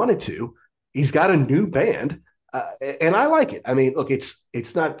Zeppelin. He wanted to. He's got a new band, and I like it. I mean, look,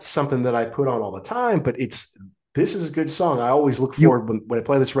 it's not something that I put on all the time, but this is a good song. I always look forward when I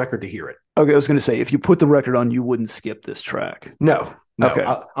play this record to hear it. Okay, I was going to say, if you put the record on, you wouldn't skip this track. No. Okay.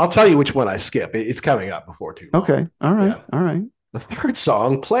 I'll tell you which one I skip. It's coming up before too long. Okay, all right, Yeah. all right. The third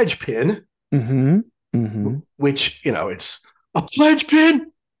song, Pledge Pin, which, it's a pledge pin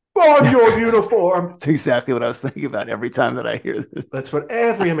on your uniform. That's exactly what I was thinking about every time that I hear this. That's what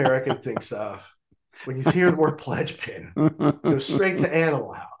every American thinks of when you hear the word pledge pin. Go straight to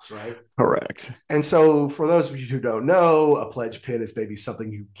Animal House, right? Correct. And so for those of you who don't know, a pledge pin is maybe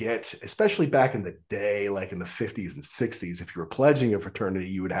something you get, especially back in the day, like in the 50s and 60s. If you were pledging a fraternity,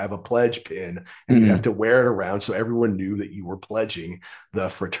 you would have a pledge pin and you'd have to wear it around so everyone knew that you were pledging the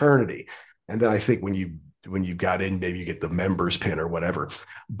fraternity. And then I think when you got in, maybe you get the members pin or whatever.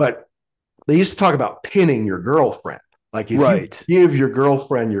 But they used to talk about pinning your girlfriend. Like if you give your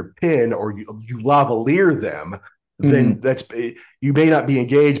girlfriend your pin or you lavalier them, then you may not be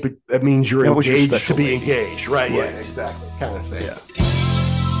engaged, but that means you're engaged to be engaged. Right. Yeah, exactly. Kind of thing. Yeah.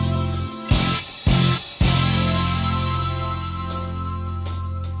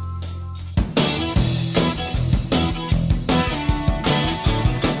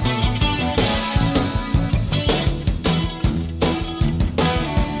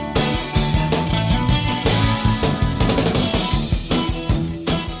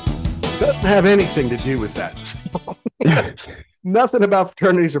 Doesn't have anything to do with that song. Nothing about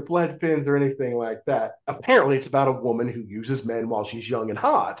fraternities or pledge pins or anything like that. Apparently, it's about a woman who uses men while she's young and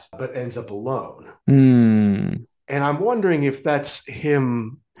hot, but ends up alone. And I'm wondering if that's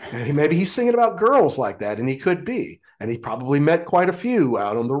him. Maybe he's singing about girls like that, and he could be. And he probably met quite a few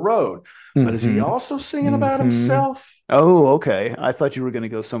out on the road. But is he also singing about himself? Oh, okay. I thought you were going to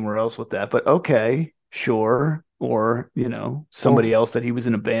go somewhere else with that, but okay, sure. Or, somebody else that he was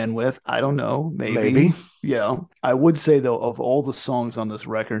in a band with. I don't know. Maybe. Yeah. I would say, though, of all the songs on this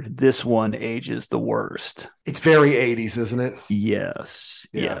record, this one ages the worst. It's very 80s, isn't it? Yes.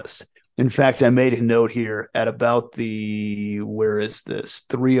 Yeah. Yes. In fact, I made a note here at about where is this?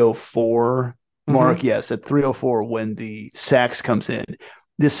 304 mark. Yes. At 304, when the sax comes in,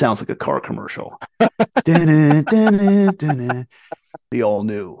 this sounds like a car commercial. The all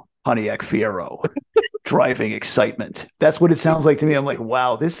new Pontiac Fiero. Driving excitement. That's what it sounds like to me. I'm like,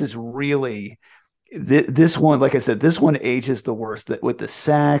 wow, this is really this one. Like I said, this one ages the worst. That with the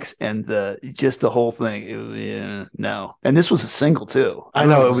sax and the whole thing. No, and this was a single too. I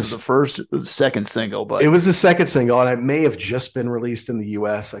know it was the second single, but it was the second single, and it may have just been released in the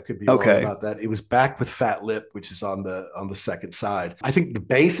U.S. I could be wrong about that. It was back with Fat Lip, which is on the second side. I think the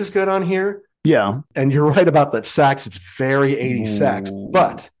bass is good on here. Yeah, and you're right about that sax. It's very 80s sax,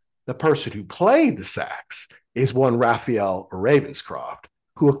 but the person who played the sax is one Raphael Ravenscroft,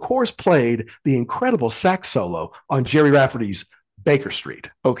 who, of course, played the incredible sax solo on Jerry Rafferty's Baker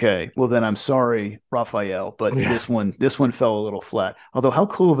Street. Okay, well then I'm sorry, Raphael, but this one fell a little flat. Although, how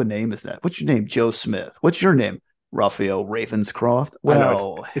cool of a name is that? What's your name? Joe Smith. What's your name? Raphael Ravenscroft.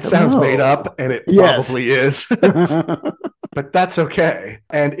 Well, it sounds made up, and it probably is. but that's okay.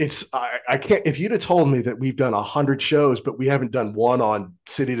 And I can't, if you'd have told me that we've done 100 shows, but we haven't done one on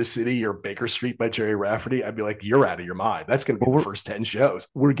City to City or Baker Street by Jerry Rafferty, I'd be like, you're out of your mind. That's going to be the first 10 shows.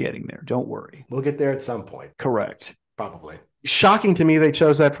 We're getting there. Don't worry. We'll get there at some point. Correct. Probably. Shocking to me they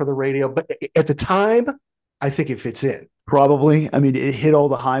chose that for the radio, but at the time, I think it fits in. Probably. I mean, it hit all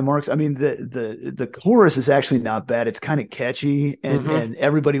the high marks. I mean, the chorus is actually not bad. It's kind of catchy, and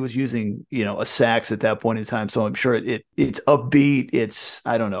everybody was using, a sax at that point in time. So I'm sure it's upbeat. It's,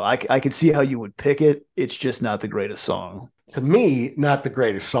 I don't know. I could see how you would pick it. It's just not the greatest song. To me, not the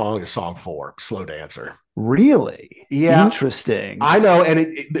greatest song is song 4, Slow Dancer. Really? Yeah. Interesting. I know. And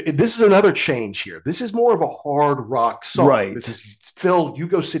this is another change here. This is more of a hard rock song. Right. This is, Phil, you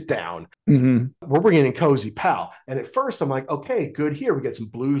go sit down. Mm-hmm. We're bringing in Cozy Powell. And at first I'm like, okay, good here. We get some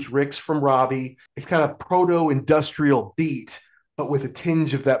blues ricks from Robbie. It's kind of proto-industrial beat, but with a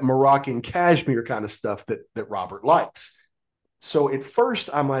tinge of that Moroccan cashmere kind of stuff that Robert likes. So at first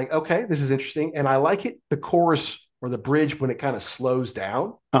I'm like, okay, this is interesting. And I like it, the chorus or the bridge when it kind of slows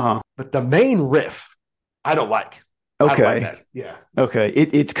down. But the main riff, I don't like. Okay. I like that. Yeah. Okay.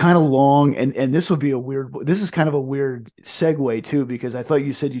 It's kind of long, and this is kind of a weird segue too, because I thought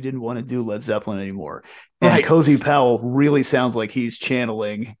you said you didn't want to do Led Zeppelin anymore. And Right. Cozy Powell really sounds like he's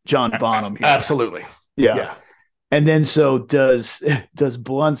channeling John Bonham here. Absolutely. Yeah. And then so does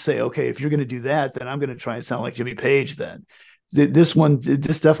Blunt say, okay, if you're going to do that, then I'm going to try and sound like Jimmy Page then. This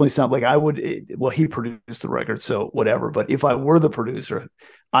definitely sounds like I would. Well, he produced the record, so whatever. But if I were the producer,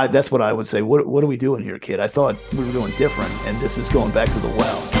 that's what I would say. What are we doing here, kid? I thought we were doing different, and this is going back to the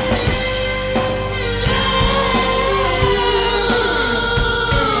well.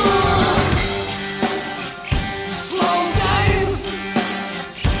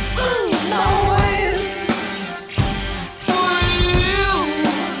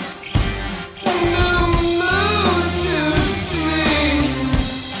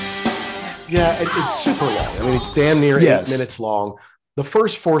 Yeah, it's super long. I mean, it's damn near 8 minutes long. The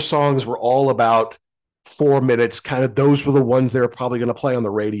first 4 songs were all about 4 minutes. Kind of those were the ones they were probably going to play on the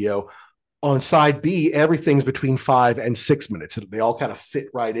radio. On side B, everything's between 5 and 6 minutes. They all kind of fit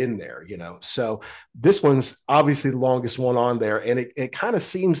right in there, So this one's obviously the longest one on there, and it kind of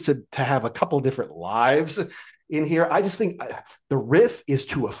seems to have a couple different lives in here. I just think the riff is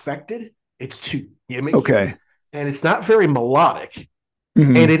too affected. It's too gimmicky. Okay. And it's not very melodic.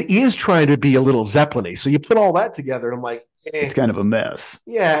 Mm-hmm. And it is trying to be a little Zeppelin-y. So you put all that together, and I'm like, it's kind of a mess.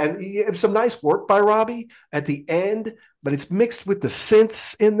 Yeah, and you have some nice work by Robbie at the end, but it's mixed with the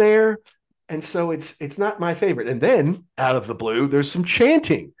synths in there. And so it's not my favorite. And then out of the blue, there's some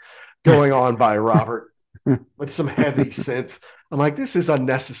chanting going on by Robert with some heavy synth. I'm like, this is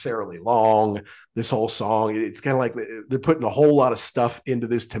unnecessarily long, this whole song. It's kind of like they're putting a whole lot of stuff into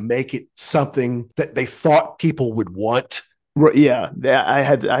this to make it something that they thought people would want. Yeah, I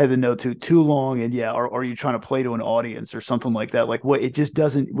had the note too long, and or are you trying to play to an audience or something like that? Like what it just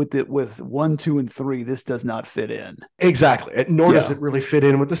doesn't with 1, 2, and 3. This does not fit in exactly, nor does it really fit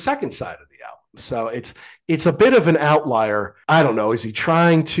in with the second side of the album. So it's a bit of an outlier. I don't know. Is he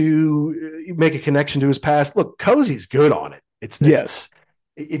trying to make a connection to his past? Look, Cozy's good on it. It's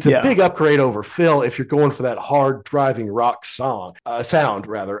a big upgrade over Phil if you're going for that hard driving rock sound. I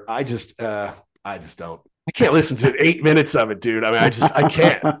just don't. I can't listen to 8 minutes of it, dude. I mean, I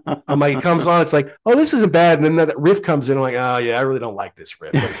can't. I'm like, it comes on, it's like, oh, this isn't bad. And then that riff comes in. I'm like, oh, yeah, I really don't like this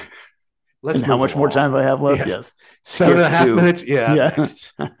riff. Let's and how much more time do I have left? Yes. 7.5 minutes. Yeah.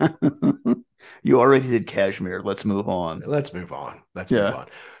 You already did Cashmere. Let's move on. Let's move on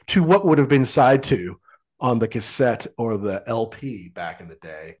to what would have been side 2 on the cassette or the LP back in the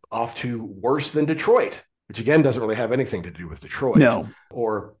day, off to Worse Than Detroit, which again doesn't really have anything to do with Detroit. No.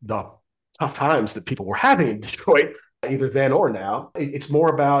 Or the tough times that people were having in Detroit, either then or now. It's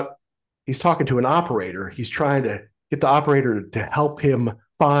more about he's talking to an operator. He's trying to get the operator to help him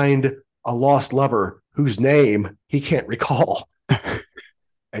find a lost lover whose name he can't recall.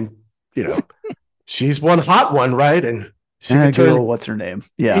 And, she's one hot one, right? And she what's her name?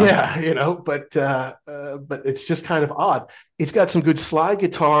 Yeah, but it's just kind of odd. It's got some good slide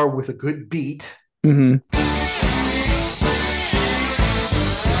guitar with a good beat. Mm-hmm.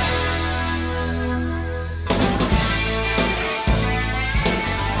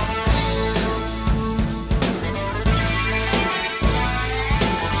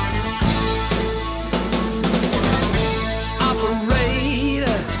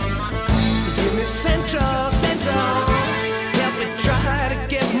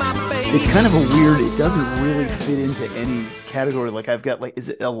 It's kind of it doesn't really fit into any category. Like I've got is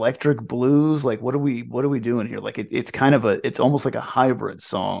it electric blues? Like what are we doing here? Like it's kind of it's almost like a hybrid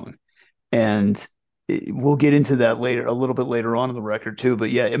song. And we'll get into that later, a little bit later on in the record too.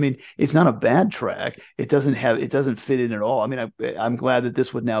 But yeah, I mean, it's not a bad track. It doesn't fit in at all. I mean, I'm glad that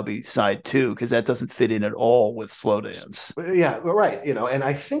this would now be side 2 because that doesn't fit in at all with Slow Dance. Yeah, right. And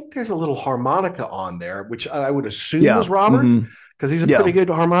I think there's a little harmonica on there, which I would assume Yeah. was Robert because he's a pretty good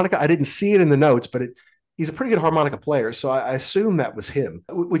harmonica. I didn't see it in the notes, but he's a pretty good harmonica player. So I assume that was him,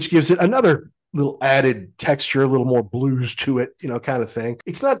 which gives it another little added texture, a little more blues to it, kind of thing.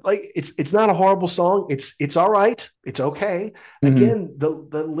 It's not like it's not a horrible song. It's all right. It's okay. Again,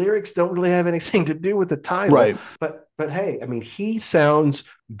 the lyrics don't really have anything to do with the title, right? But hey, I mean, he sounds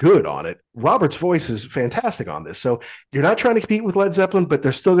good on it. Robert's voice is fantastic on this. So you're not trying to compete with Led Zeppelin, but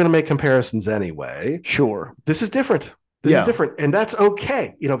they're still going to make comparisons anyway. Sure, this is different. This is different, and that's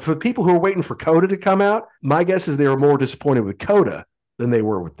okay. For the people who are waiting for Coda to come out, my guess is they were more disappointed with Coda than they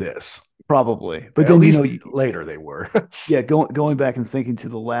were with this. Probably, but at then least later they were. Yeah, going back and thinking to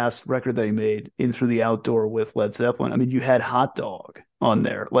the last record that he made, In Through the Outdoor with Led Zeppelin. I mean, you had Hot Dog on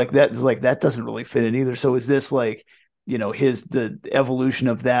there, that doesn't really fit in either. So is this like, the evolution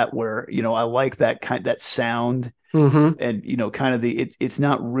of that, where I like that sound, and kind of it's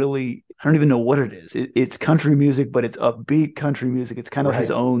not really, I don't even know what it is. It's country music, but it's upbeat country music. It's kind of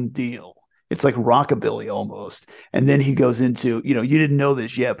his own deal. It's like rockabilly almost. And then he goes into, you didn't know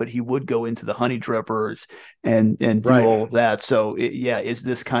this yet, but he would go into the Honey Drippers and do all of that. So is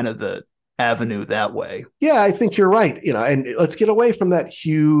this kind of the avenue that way? Yeah, I think you're right. And let's get away from that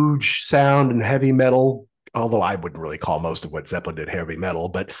huge sound and heavy metal, although I wouldn't really call most of what Zeppelin did heavy metal,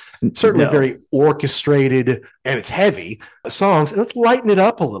 but certainly very orchestrated, and it's heavy songs. And let's lighten it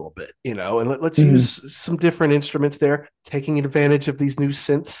up a little bit, and let's use some different instruments there, taking advantage of these new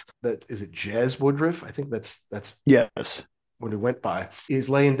synths. Is it Jez Woodruff? I think that's yes, what it went by, is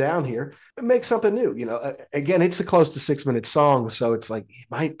laying down here. Make something new. Again, it's a close to 6-minute song, so it's like it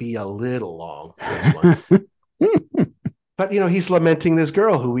might be a little long, this one. But, he's lamenting this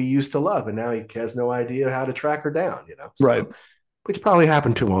girl who he used to love, and now he has no idea how to track her down, So, right. Which probably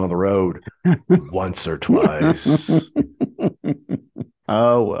happened to him on the road once or twice.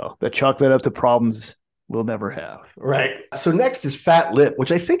 Oh, well, chalk that up to problems we'll never have. Right. So next is Fat Lip,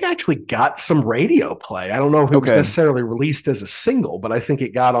 which I think actually got some radio play. I don't know if it was necessarily released as a single, but I think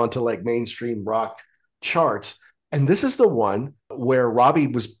it got onto like mainstream rock charts. And this is the one where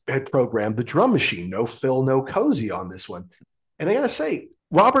Robbie had programmed the drum machine, no Phil, no Cozy on this one. And I got to say,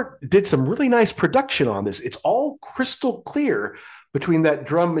 Robert did some really nice production on this. It's all crystal clear between that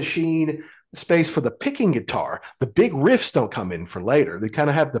drum machine, space for the picking guitar. The big riffs don't come in for later. They kind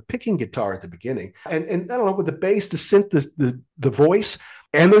of have the picking guitar at the beginning. And I don't know, with the bass, the synth, the voice,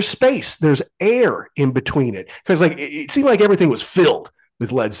 and there's space. There's air in between it. Because it seemed like everything was filled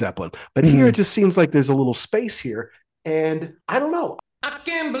with Led Zeppelin. But here it just seems like there's a little space here. And I don't know. I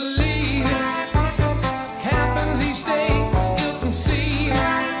can't believe it happens each day. Still can see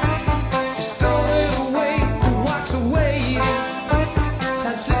just throw it away to watch the way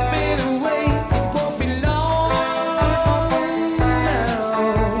time slipping away. It won't be long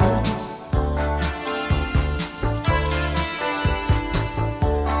now.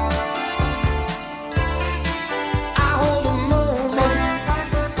 I hold a moment.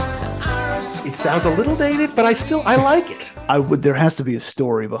 It sounds a little dated, but I like it. There has to be a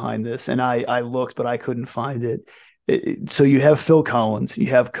story behind this, and I looked, but I couldn't find it. So you have Phil Collins, you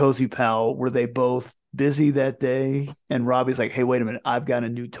have Cozy Powell. Were they both busy that day? And Robbie's like, "Hey, wait a minute, I've got a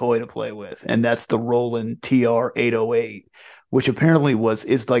new toy to play with," and that's the Roland TR-808, which apparently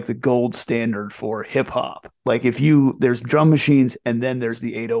is like the gold standard for hip hop. Like there's drum machines, and then there's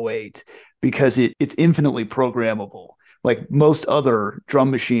the 808 because it's infinitely programmable. Like most other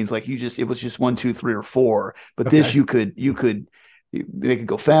drum machines, it was just 1, 2, 3, or 4. But this you could make it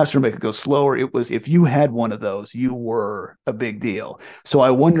go faster, make it go slower. It was, if you had one of those, you were a big deal. So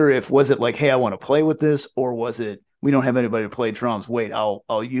I wonder was it like, hey, I want to play with this, or was it, we don't have anybody to play drums. Wait,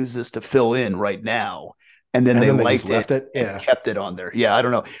 I'll use this to fill in right now. And then they liked it and kept it on there. Yeah, I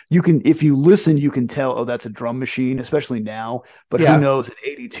don't know. You can, if you listen, you can tell, oh, that's a drum machine, especially now. But who knows, in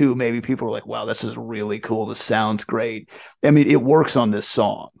 82, maybe people are like, wow, this is really cool. This sounds great. I mean, it works on this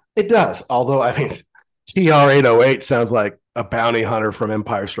song. It does. Although, I mean, TR-808 sounds like a bounty hunter from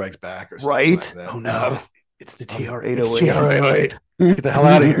Empire Strikes Back or something. Right? Like that. Oh, no. It's the TR-808. It's TR-808. Let's get the hell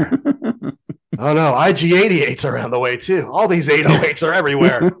out of here. Oh, no. IG-88's around the way, too. All these 808s are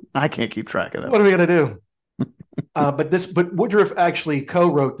everywhere. I can't keep track of them. What are we going to do? But Woodruff actually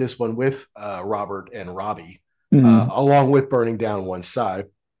co-wrote this one with Robert and Robbie, along with Burning Down One Side,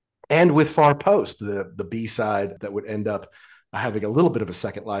 and with Far Post, the B-side that would end up having a little bit of a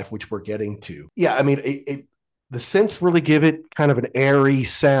second life, which we're getting to. Yeah, I mean, the synths really give it kind of an airy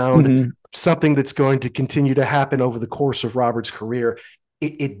sound. something that's going to continue to happen over the course of Robert's career.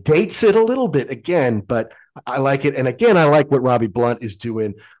 It dates it a little bit again, but I like it. And again, I like what Robbie Blunt is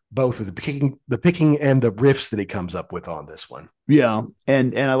doing, both with the picking and the riffs that he comes up with on this one. Yeah,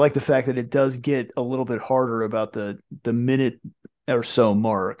 and I like the fact that it does get a little bit harder about the minute or so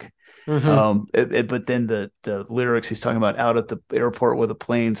mark. Mm-hmm. But then the lyrics he's talking about out at the airport where the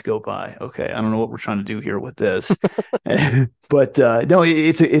planes go by. Okay, I don't know what we're trying to do here with this, but no,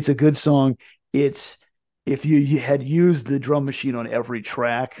 it's a good song. It's if you had used the drum machine on every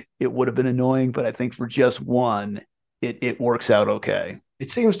track, it would have been annoying. But I think for just one, it works out okay. It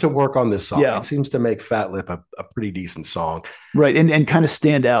seems to work on this song. Yeah. It seems to make Fat Lip a pretty decent song. Right. And kind of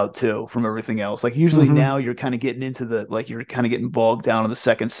stand out too from everything else. Like usually now you're kind of getting into you're kind of getting bogged down on the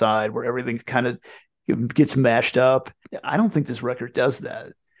second side where everything kind of gets mashed up. I don't think this record does that.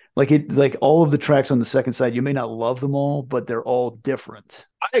 Like all of the tracks on the second side, you may not love them all, but they're all different.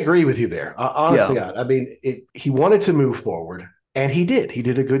 I agree with you there. Honestly, yeah. I mean, he wanted to move forward, and he did. He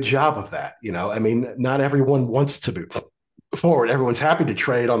did a good job of that. I mean, not everyone wants to move forward. Everyone's happy to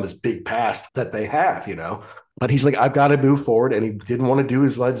trade on this big past that they have, but he's like, I've got to move forward. And he didn't want to do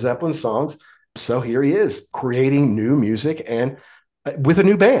his Led Zeppelin songs. So here he is creating new music and with a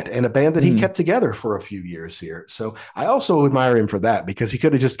new band, and a band that he kept together for a few years here. So I also admire him for that, because he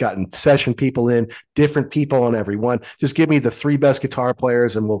could have just gotten session people in, different people on every one. Just give me the 3 best guitar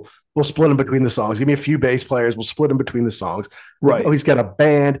players and we'll split them between the songs. Give me a few bass players. We'll split them between the songs. Right. He's got a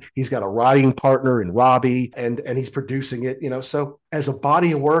band. He's got a writing partner in Robbie, and he's producing it, So as a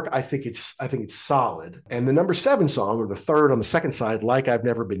body of work, I think it's solid. And the number 7 song, or the third on the second side, Like I've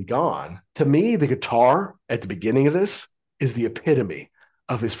Never Been Gone, to me, the guitar at the beginning of this is the epitome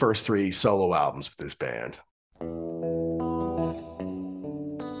of his first 3 solo albums with this band.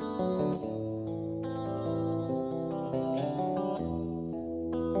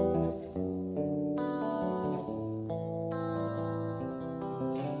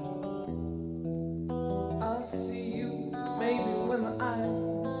 I'll see you maybe when the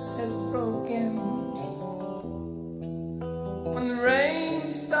ice has broken, when the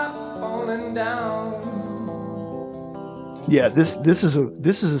rain stops falling down. Yeah, this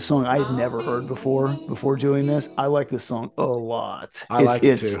is a song I had never heard before doing this. I like this song a lot. I like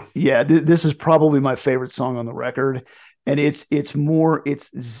it too. Yeah, this is probably my favorite song on the record, and it's to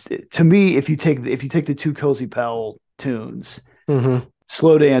me, if you take the 2 Cozy Powell tunes,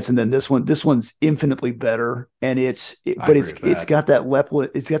 Slow Dance, and then this one's infinitely better, and it's got that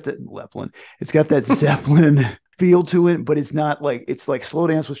Zeppelin feel to it, but it's not like Slow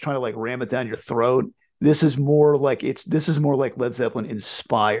Dance was trying to like ram it down your throat. This is more like Led Zeppelin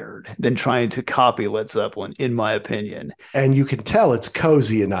inspired than trying to copy Led Zeppelin, in my opinion. And you can tell it's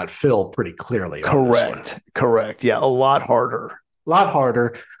Cozy and not Phil pretty clearly. Correct. Yeah, a lot harder.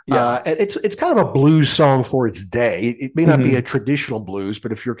 Yeah. And it's kind of a blues song for its day. It may not be a traditional blues,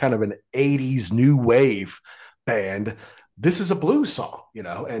 but if you're kind of an 80s new wave band, this is a blues song,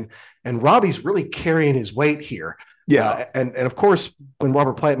 and Robbie's really carrying his weight here. Yeah. And of course, when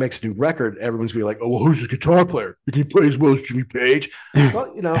Robert Plant makes a new record, everyone's going to be like, oh, well, who's the guitar player? Did he play as well as Jimmy Page?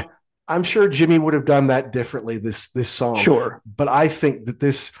 Well, I'm sure Jimmy would have done that differently, this song. Sure. But I think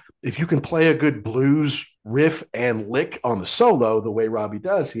that if you can play a good blues riff and lick on the solo, the way Robbie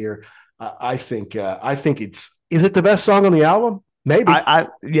does here, I think is it the best song on the album? Maybe.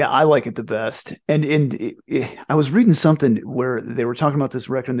 I like it the best. And I was reading something where they were talking about this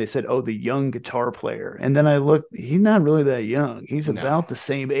record and they said, oh, the young guitar player. And then I looked, he's not really that young. He's about the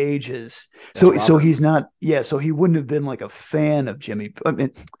same age as, so he's not, so he wouldn't have been like a fan of Jimmy. I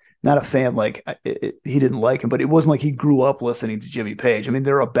mean, not a fan, like he didn't like him, but it wasn't like he grew up listening to Jimmy Page. I mean,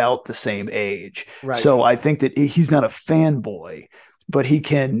 they're about the same age. Right. So I think that he's not a fanboy, but he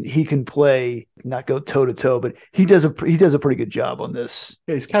can play, not go toe to toe, but he does a pretty good job on this.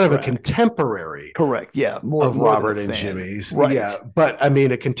 Yeah, he's kind of a contemporary, correct? Yeah, more of Robert and Jimmy's, right? Yeah, but I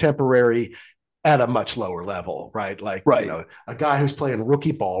mean a contemporary at a much lower level, right? Like a guy who's playing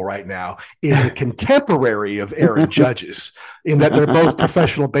rookie ball right now is a contemporary of Aaron Judge's, in that they're both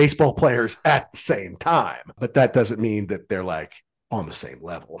professional baseball players at the same time. But that doesn't mean that they're like on the same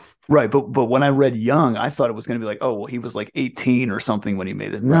level. Right. But when I read young, I thought it was going to be like, oh, well, he was like 18 or something when he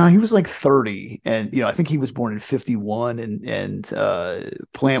made this. No, he was like 30. And, I think he was born in 51 and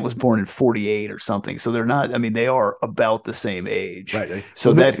Plant was born in 48 or something. So they're not, I mean, they are about the same age. Right.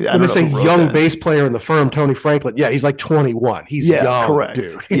 So when they say young bass player in the firm, Tony Franklin. Yeah. He's like 21. He's young, correct.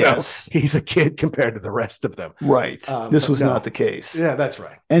 Dude. Yes. He's a kid compared to the rest of them. Right. This was not the case. Yeah, that's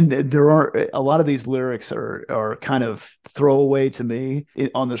right. And there are a lot of these lyrics are kind of throwaway to me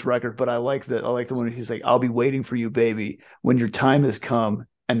on this record, but I like the one where he's like, I'll be waiting for you, baby, when your time has come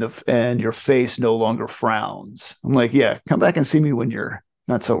and your face no longer frowns. I'm like, yeah, come back and see me when you're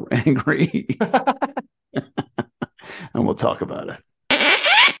not so angry. And we'll talk about it.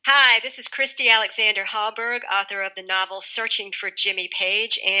 Hi, this is Christy Alexander Hallberg, author of the novel Searching for Jimmy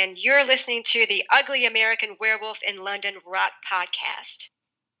Page, and you're listening to the Ugly American Werewolf in London Rock Podcast.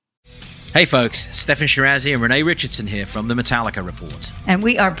 Hey folks, Stefan Shirazi and Renee Richardson here from the Metallica Report. And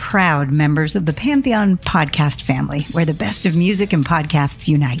we are proud members of the Pantheon podcast family, where the best of music and podcasts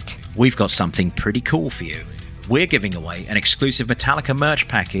unite. We've got something pretty cool for you. We're giving away an exclusive Metallica merch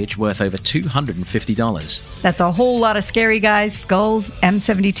package worth over $250. That's a whole lot of Scary Guys, skulls,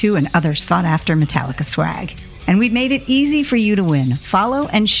 M72, and other sought-after Metallica swag. And we've made it easy for you to win. Follow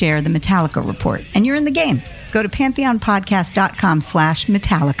and share the Metallica Report, and you're in the game. Go to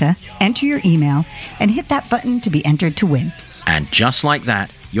pantheonpodcast.com/Metallica, enter your email, and hit that button to be entered to win. And just like that,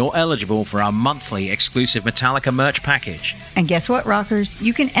 you're eligible for our monthly exclusive Metallica merch package. And guess what, rockers?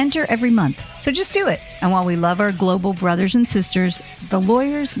 You can enter every month, so just do it. And while we love our global brothers and sisters, the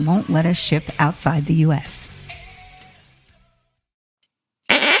lawyers won't let us ship outside the U.S.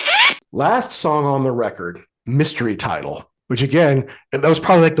 Last song on the record, mystery title, which again, that was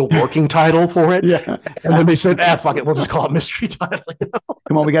probably like the working title for it. Yeah. And then they said, fuck it, we'll just call it mystery title.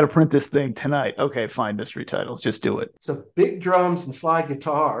 Come on, we got to print this thing tonight. Okay, fine, mystery titles. Just do it. So big drums and slide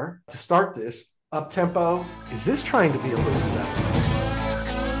guitar to start this up tempo. Is this trying to be a little Zeppelin?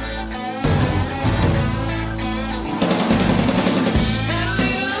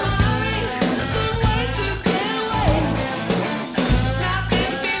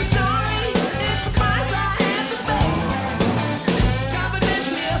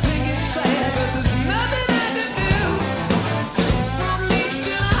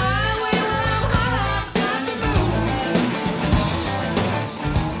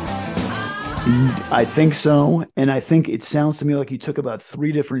 I think so, and I think it sounds to me like you took about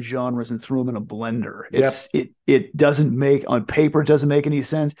 3 different genres and threw them in a blender. It doesn't make, on paper, it doesn't make any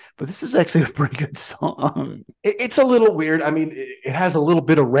sense, but this is actually a pretty good song. It's a little weird. I mean, it has a little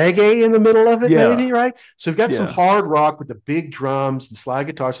bit of reggae in the middle of it, maybe, right? So we've got some hard rock with the big drums and slide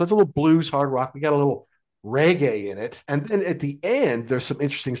guitar. So it's a little blues, hard rock. We got a little reggae in it. And then at the end, there's some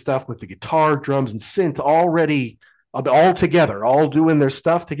interesting stuff with the guitar, drums, and synth already all together, all doing their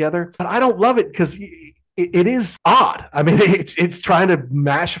stuff together. But I don't love it because it is odd. I mean, it's trying to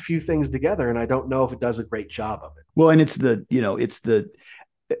mash a few things together, and I don't know if it does a great job of it. Well, and it's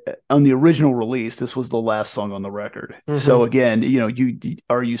on the original release, this was the last song on the record. Mm-hmm. So again,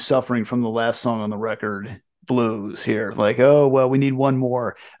 are you suffering from the last song on the record blues here? Like, oh, well, we need one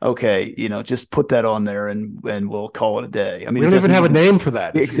more. Okay, just put that on there and we'll call it a day. I mean, we don't even have a name for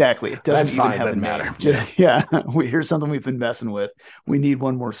that. Exactly. It doesn't even have a name. Matter. Here's something we've been messing with. We need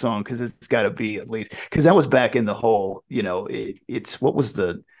one more song because it's got to be at least, because that was back in the whole, it's what was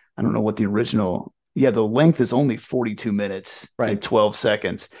I don't know what the original. Yeah, the length is only 42 minutes and 12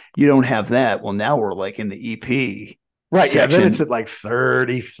 seconds. You don't have that. Well, now we're like in the EP. Right, section. Yeah, then it's at like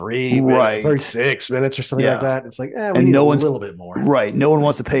 33 minutes, 36 minutes or something like that. It's like, we need a little bit more. Right, no one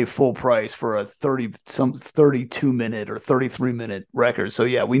wants to pay full price for a 32-minute or 33-minute record. So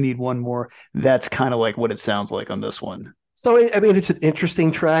yeah, we need one more. That's kind of like what it sounds like on this one. So, I mean, it's an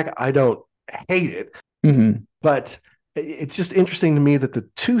interesting track. I don't hate it, but it's just interesting to me that the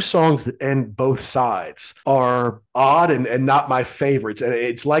 2 songs that end both sides are odd and not my favorites. And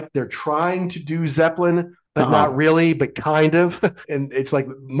it's like they're trying to do Zeppelin, but not really, but kind of. And it's like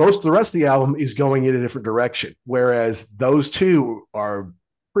most of the rest of the album is going in a different direction, whereas those 2 are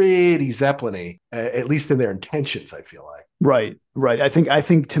pretty Zeppelin-y, at least in their intentions, I feel like. Right. I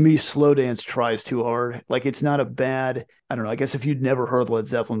think to me, Slow Dance tries too hard. Like, it's not a bad, I don't know, I guess if you'd never heard Led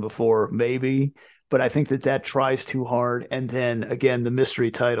Zeppelin before, maybe, but I think that tries too hard. And then again, the mystery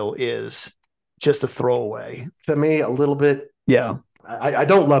title is just a throwaway. To me, a little bit. Yeah. I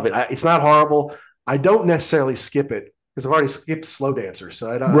don't love it. It's not horrible. I don't necessarily skip it because I've already skipped Slow Dancer,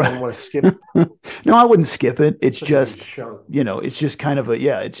 so I don't want to skip it. No, I wouldn't skip it. It's just, it's just kind of a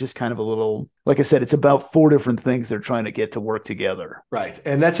little, like I said, it's about 4 different things they're trying to get to work together. Right.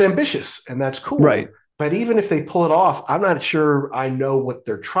 And that's ambitious and that's cool. Right. But even if they pull it off, I'm not sure I know what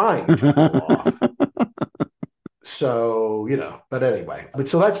they're trying to pull off. So, but anyway,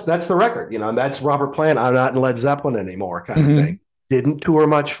 so that's the record, and that's Robert Plant. I'm not in Led Zeppelin anymore kind of thing. Didn't tour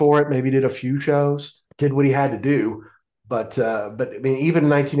much for it. Maybe did a few shows, did what he had to do. But I mean, even in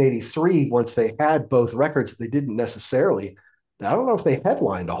 1983, once they had both records, they didn't necessarily I don't know if they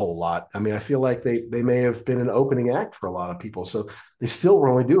headlined a whole lot. I mean, I feel like they may have been an opening act for a lot of people. So they still were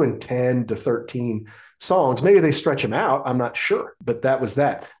only doing 10 to 13 songs. Maybe they stretch them out. I'm not sure, but that was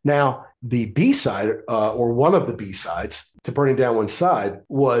that. Now, the B-side, or one of the B-sides to Burning Down One Side,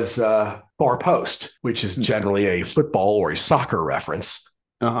 was Far Post, which is generally a football or a soccer reference.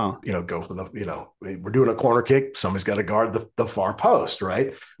 Go for we're doing a corner kick. Somebody's got to guard the far post,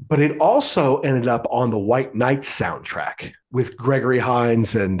 right? But it also ended up on the White Knight soundtrack with Gregory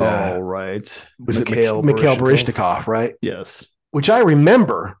Hines and was Mikhail Baryshnikov, right? Yes. Which I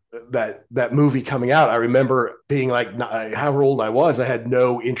remember that movie coming out. I remember being like, however old I was, I had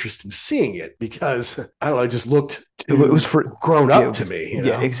no interest in seeing it because I don't know, it just looked grown up to me.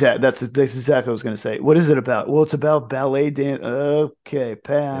 Yeah, exactly. That's exactly what I was going to say. What is it about? Well, it's about ballet dance. Okay,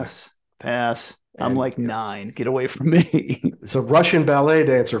 pass. I'm like 9. Get away from me. It's a Russian ballet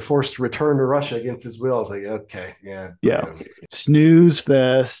dancer forced to return to Russia against his will. I was like, okay, yeah. Snooze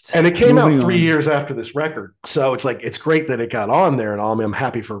fest. And it came out 3 years after this record. So it's like, it's great that it got on there and all. I mean, I'm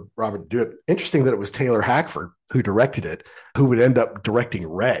happy for Robert to do it. Interesting that it was Taylor Hackford who directed it, who would end up directing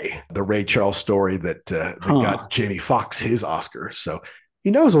Ray, the Ray Charles story that got Jamie Foxx his Oscar. So he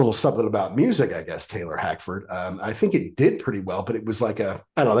knows a little something about music, I guess, Taylor Hackford. I think it did pretty well, but it was like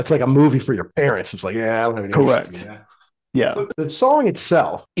that's like a movie for your parents. It's like, I don't have any correct. Yeah. But the song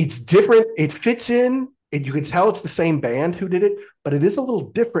itself, it's different. It fits in. You can tell it's the same band who did it, but it is a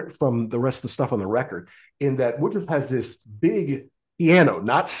little different from the rest of the stuff on the record in that Woodruff has this big piano,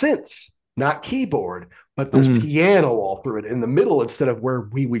 not synths, not keyboard, but there's piano all through it in the middle instead of where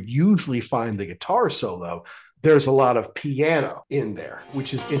we would usually find the guitar solo. There's a lot of piano in there,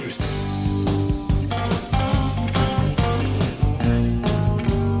 which is interesting.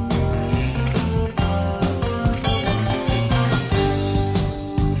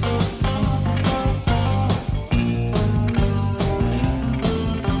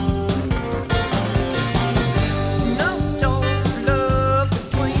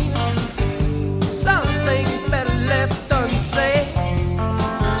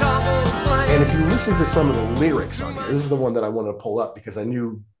 Listen to some of the lyrics on here. This is the one that I wanted to pull up because I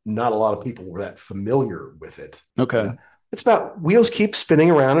knew not a lot of people were that familiar with it. Okay. It's about wheels keep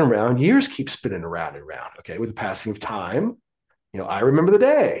spinning around and around, years keep spinning around and around. Okay. With the passing of time, I remember the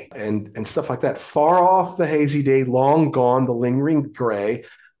day and stuff like that. Far off the hazy day, long gone, the lingering gray.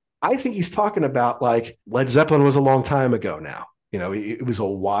 I think he's talking about like Led Zeppelin was a long time ago now. It was a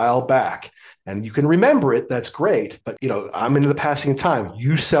while back and you can remember it. That's great. But, I'm into the passing of time.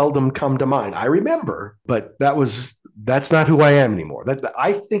 You seldom come to mind. I remember, but that's not who I am anymore.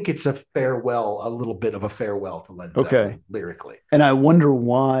 I think it's a little bit of a farewell to Led Zeppelin lyrically. And I wonder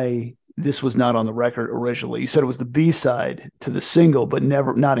why this was not on the record originally. You said it was the B-side to the single, but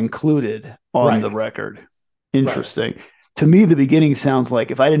not included on the record. Interesting. Right. To me, the beginning sounds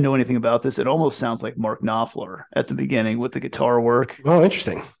like, if I didn't know anything about this, it almost sounds like Mark Knopfler at the beginning with the guitar work. Oh,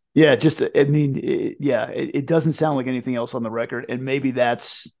 interesting. Yeah, it doesn't sound like anything else on the record, and maybe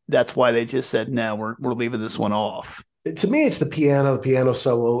that's why they just said, no, we're leaving this one off. To me, it's the piano. The piano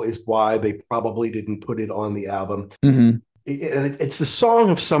solo is why they probably didn't put it on the album. Mm-hmm. It's the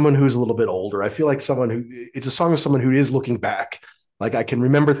song of someone who's a little bit older. I feel like it's a song of someone who is looking back. Like I can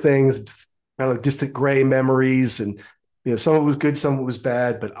remember things, it's kind of distant gray memories, and some of it was good, some of it was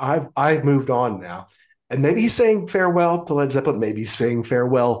bad, but I've moved on now. And maybe he's saying farewell to Led Zeppelin. Maybe he's saying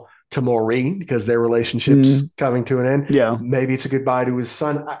farewell to Maureen because their relationship's coming to an end. Yeah. Maybe it's a goodbye to his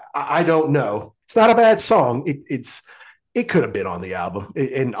son. I don't know. It's not a bad song. It could have been on the album.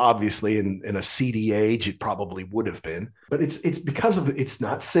 And obviously in a CD age, it probably would have been. But it's because of it's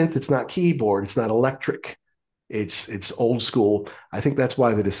not synth, it's not keyboard, it's not electric. It's old school. I think that's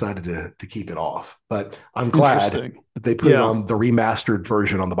why they decided to keep it off. But I'm glad that they put it on the remastered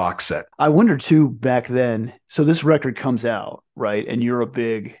version on the box set. I wonder too back then. So this record comes out, right? And you're a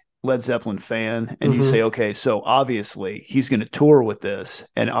big Led Zeppelin fan, and you say, okay, so obviously he's going to tour with this,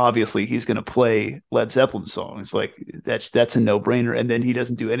 and obviously he's going to play Led Zeppelin songs. Like that's a no-brainer. And then he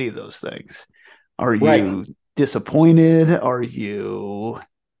doesn't do any of those things. Are you disappointed? Are you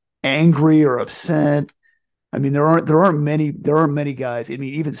angry or upset? I mean, there aren't many guys. I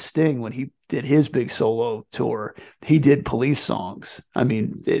mean, even Sting, when he did his big solo tour, he did Police songs. I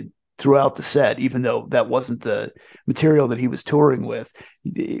mean, throughout the set, even though that wasn't the material that he was touring with,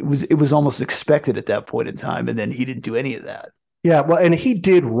 it was almost expected at that point in time. And then he didn't do any of that. Yeah, well, and he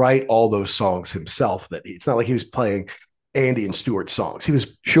did write all those songs himself. It's not like he was playing Andy and Stewart's songs. He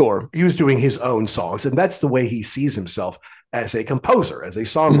was doing his own songs, and that's the way he sees himself as a composer, as a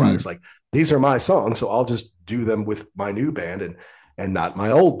songwriter. It's like, these are my songs, so I'll just do them with my new band and not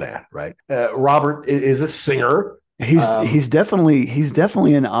my old band, right? Robert is a singer. He's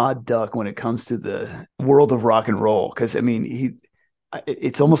definitely an odd duck when it comes to the world of rock and roll. Because I mean,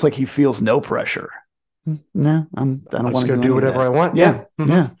 it's almost like he feels no pressure. No, I don't want to do whatever I want. Yeah,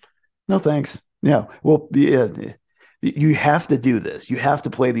 yeah. No, thanks. Yeah. Well, yeah. You have to do this. You have to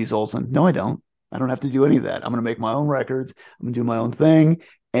play these Olsen. No, I don't. I don't have to do any of that. I'm going to make my own records. I'm going to do my own thing,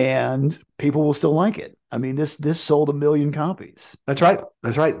 and people will still like it. I mean, this sold 1 million copies. That's right.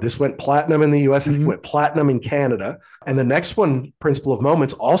 That's right. This went platinum in the US. I think it went platinum in Canada. And the next one, Principle of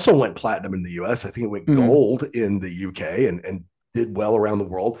Moments, also went platinum in the US. I think it went gold in the UK and did well around the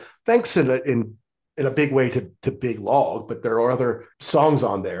world. Thanks in a big way to Big Log, but there are other songs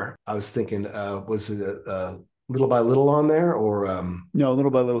on there. I was thinking, was it Little by Little on there, or no,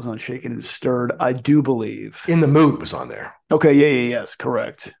 Little by Little was on Shaken and Stirred, I do believe. In the Mood was on there. Okay, yes,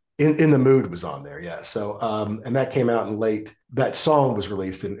 correct. In the Mood was on there, yeah. So and that came out in late. That song was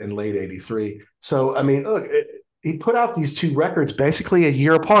released in late '83. So I mean, look, he put out these two records basically a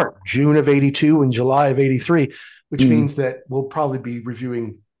year apart, June of '82 and July of '83, which means that we'll probably be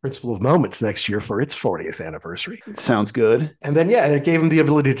reviewing Principle of Moments next year for its 40th anniversary. Sounds good. And then it gave him the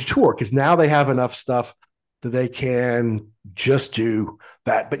ability to tour because now they have enough stuff that they can just do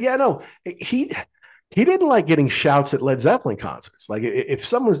that. But yeah, no, he didn't like getting shouts at Led Zeppelin concerts. Like if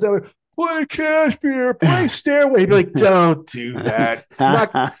someone was there, play Kashmir, play Stairway, he'd be like, don't do that.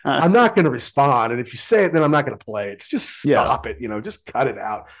 I'm not going to respond. And if you say it, then I'm not going to play it. It's just stop it, just cut it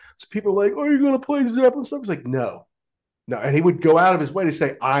out. So people are like, are you going to play Zeppelin stuff? He's like, no. And he would go out of his way to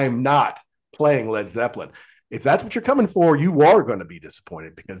say, I'm not playing Led Zeppelin. If that's what you're coming for, you are going to be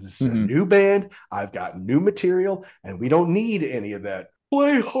disappointed because this is a new band. I've got new material, and we don't need any of that.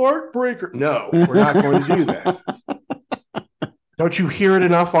 Play Heartbreaker. No, we're not going to do that. Don't you hear it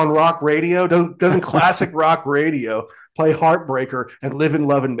enough on rock radio? Doesn't classic rock radio play Heartbreaker and Live in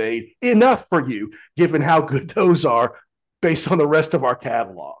Love and Made enough for you, given how good those are based on the rest of our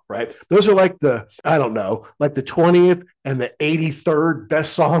catalog, right? Those are like the 20th and the 83rd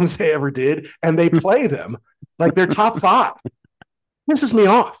best songs they ever did, and they play them like they're top 5. Pisses me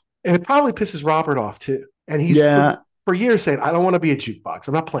off. And it probably pisses Robert off too. And he's for years saying, I don't want to be a jukebox.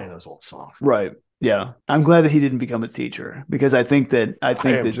 I'm not playing those old songs. Right. Yeah. I'm glad that he didn't become a teacher because I think that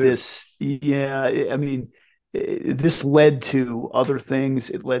this, I mean, this led to other things.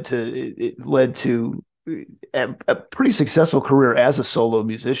 It led to a pretty successful career as a solo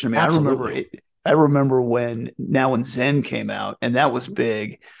musician. I mean, Absolutely. I remember when Now and Zen came out, and that was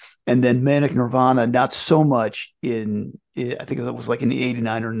big. And then Manic Nirvana, not so much I think it was like in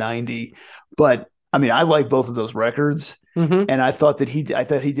 89 or 90. But I mean, I like both of those records. And I thought he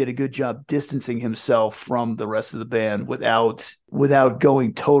did a good job distancing himself from the rest of the band without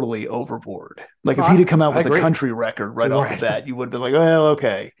going totally overboard. Like if he'd have come out with a country record right off the bat, you would have been like, well,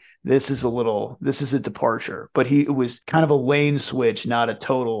 okay. This is a departure, but it was kind of a lane switch, not a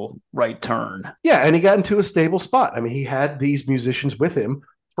total right turn. Yeah. And he got into a stable spot. I mean, he had these musicians with him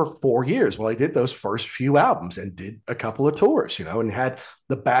for 4 years while he did those first few albums and did a couple of tours, and had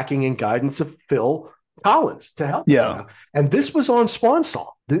the backing and guidance of Phil Collins to help. Yeah. And this was on Swan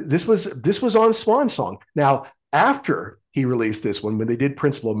Song. This was on Swan Song. Now, after he released this one, when they did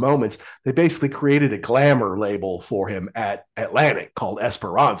Principle of Moments, they basically created a glamour label for him at Atlantic called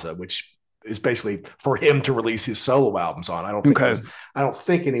Esperanza, which is basically for him to release his solo albums on. I don't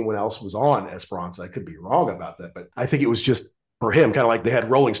think anyone else was on Esperanza. I could be wrong about that, but I think it was just for him, kind of like they had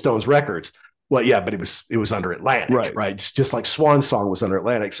Rolling Stones records. Well, yeah, but it was under Atlantic, right? Just like Swan Song was under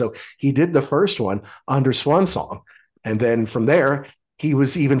Atlantic. So he did the first one under Swan Song. And then from there, he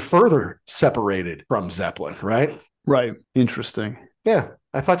was even further separated from Zeppelin, right? Right. Interesting. Yeah.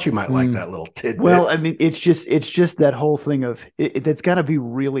 I thought you might like that little tidbit. Well, I mean, it's just that whole thing of it's got to be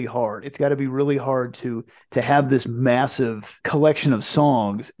really hard. It's got to be really hard to have this massive collection of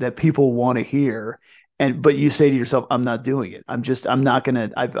songs that people want to hear. But you say to yourself, I'm not doing it. I'm not going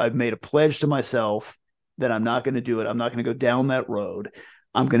to, I've made a pledge to myself that I'm not going to do it. I'm not going to go down that road.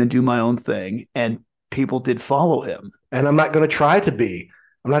 I'm going to do my own thing. And people did follow him. And I'm not going to try to be.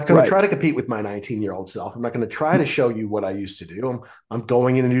 I'm not going to try to compete with my 19-year-old self. I'm not going to try to show you what I used to do. I'm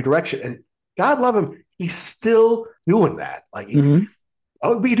going in a new direction. And God love him, he's still doing that. Like,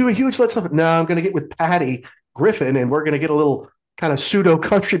 we do a huge Let's Love It. No, I'm going to get with Patty Griffin, and we're going to get a little kind of pseudo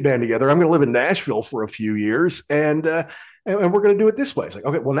country band together. I'm going to live in Nashville for a few years, and we're going to do it this way. It's like,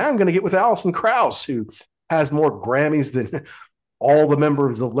 okay, well, now I'm going to get with Alison Krauss, who has more Grammys than all the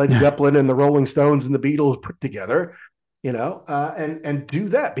members of Led Zeppelin and the Rolling Stones and the Beatles put together. And do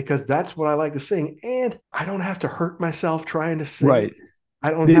that because that's what I like to sing. And I don't have to hurt myself trying to sing. Right. I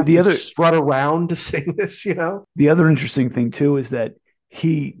don't have to strut around to sing this, The other interesting thing too is that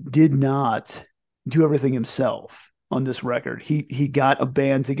he did not do everything himself on this record. He got a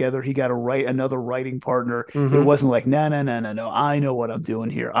band together. He got another writing partner. Mm-hmm. It wasn't like, no. I know what I'm doing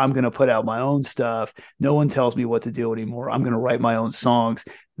here. I'm going to put out my own stuff. No one tells me what to do anymore. I'm going to write my own songs.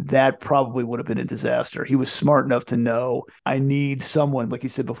 That probably would have been a disaster. He was smart enough to know I need someone, like you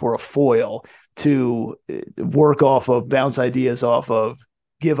said before, a foil to work off of, bounce ideas off of,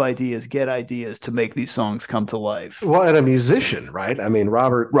 give ideas, get ideas to make these songs come to life. Well, and a musician, right? I mean,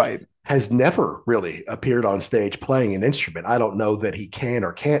 Robert Right. has never really appeared on stage playing an instrument. I don't know that he can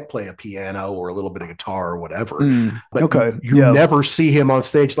or can't play a piano or a little bit of guitar or whatever. But okay. you never see him on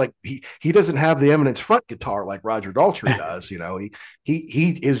stage. Like he doesn't have the eminence front guitar like Roger Daltrey does. You know,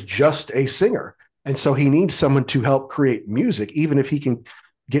 he is just a singer. And so he needs someone to help create music, even if he can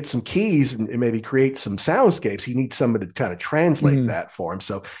get some keys and maybe create some soundscapes. He needs someone to kind of translate that for him.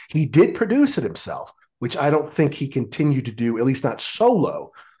 So he did produce it himself, which I don't think he continued to do, at least not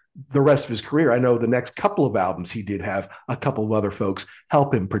solo, the rest of his career. I know the next couple of albums he did have a couple of other folks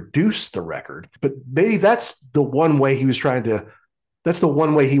help him produce the record, but maybe that's the one way he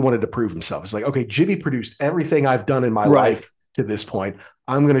wanted to prove himself. It's like, okay, Jimmy produced everything I've done in my life to this point.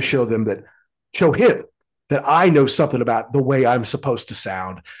 I'm going to show him that I know something about the way I'm supposed to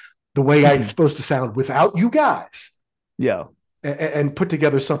sound, the way I'm supposed to sound without you guys. Yeah. And put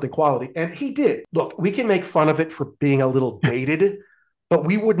together something quality. And he did. Look, we can make fun of it for being a little dated, but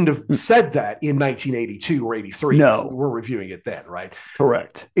we wouldn't have said that in 1982 or 83. No. We're reviewing it then, right?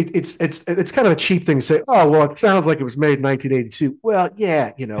 Correct. It's kind of a cheap thing to say, oh, well, it sounds like it was made in 1982. Well,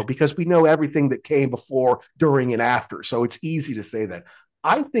 yeah, because we know everything that came before, during, and after. So it's easy to say that.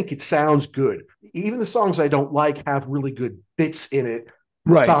 I think it sounds good. Even the songs I don't like have really good bits in it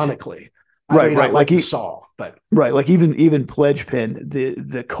sonically. I may not like the song, but like even Pledge Pin,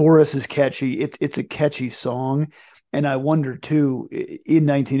 the chorus is catchy. It's a catchy song. And I wonder too, in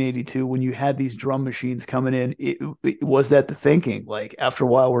 1982, when you had these drum machines coming in, was that the thinking? Like after a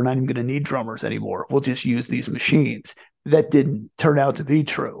while, we're not even going to need drummers anymore. We'll just use these machines. That didn't turn out to be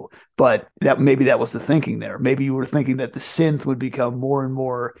true, but maybe that was the thinking there. Maybe you were thinking that the synth would become more and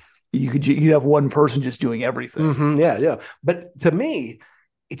more. You'd have one person just doing everything. Yeah. But to me,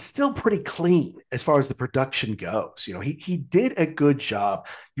 it's still pretty clean as far as the production goes. He did a good job.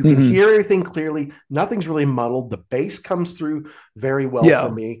 You can hear everything clearly. Nothing's really muddled. The bass comes through very well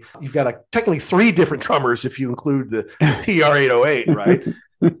for me. You've got technically 3 different drummers if you include the TR-808, right?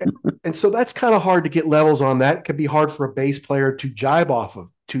 And so that's kind of hard to get levels on that. It can be hard for a bass player to jibe off of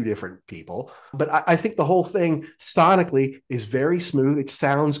 2 different people. But I think the whole thing sonically is very smooth. It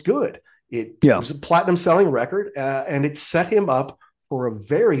sounds good. It was a platinum selling record, and it set him up for a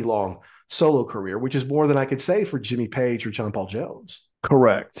very long solo career, which is more than I could say for Jimmy Page or John Paul Jones.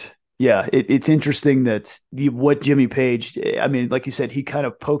 Correct. Yeah, it's interesting that what Jimmy Page, I mean, like you said, he kind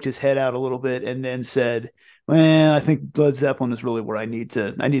of poked his head out a little bit and then said, well, I think Led Zeppelin is really where I need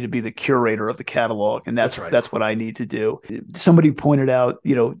to be the curator of the catalog. And that's what I need to do. Somebody pointed out,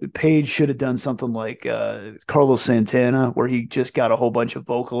 Page should have done something like Carlos Santana, where he just got a whole bunch of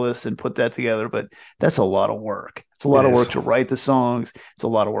vocalists and put that together. But that's a lot of work. It's a lot of work to write the songs. It's a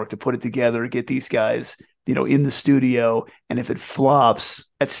lot of work to put it together, get these guys, in the studio. And if it flops,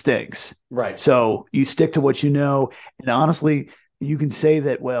 it stinks. Right. So you stick to what you know. And honestly, you can say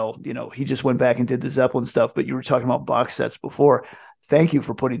that, well, he just went back and did the Zeppelin stuff, but you were talking about box sets before. Thank you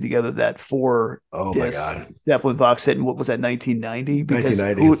for putting together that 4 Zeppelin box set. And what was that, 1990? Because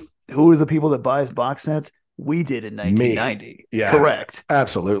 1990. Who are the people that buys box sets? We did in 1990. Me. Yeah, correct.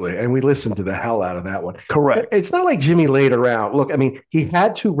 Absolutely. And we listened to the hell out of that one. Correct. It's not like Jimmy laid around. Look, I mean, he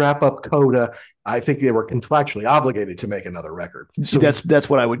had to wrap up Coda. I think they were contractually obligated to make another record. So that's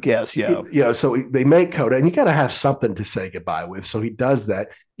what I would guess. Yeah. So they make Coda, and you got to have something to say goodbye with. So he does that.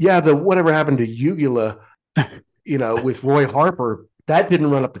 Yeah. The whatever happened to UAWIL, with Roy Harper, that didn't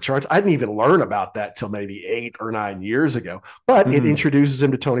run up the charts. I didn't even learn about that till maybe 8 or 9 years ago, but it introduces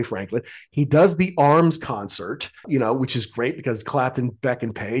him to Tony Franklin. He does the Arms concert, which is great because Clapton, Beck,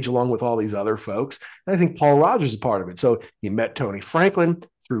 and Page, along with all these other folks. And I think Paul Rodgers is part of it. So he met Tony Franklin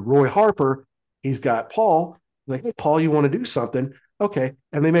through Roy Harper. He's got Paul, like, hey, Paul, you want to do something? Okay.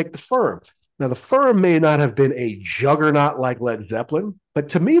 And they make The Firm. Now, The Firm may not have been a juggernaut like Led Zeppelin, but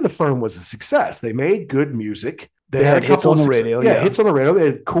to me, The Firm was a success. They made good music. They had a couple hits on the radio. Yeah, hits on the radio. They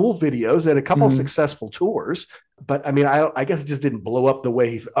had cool videos. They had a couple of successful tours. But I mean, I guess it just didn't blow up the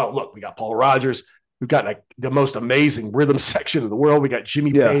way look, we got Paul Rodgers. We've got the most amazing rhythm section in the world. We got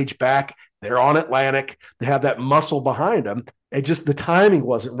Jimmy Page back. They're on Atlantic. They have that muscle behind them. It just, the timing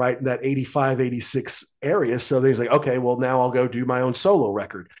wasn't right in that 85, 86 area. So he's like, okay, well, now I'll go do my own solo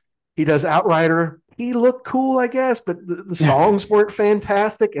record. He does Outrider. he looked cool, I guess, but the songs weren't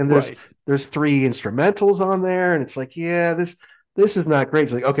fantastic. And there's 3 instrumentals on there, and it's like, yeah, this is not great.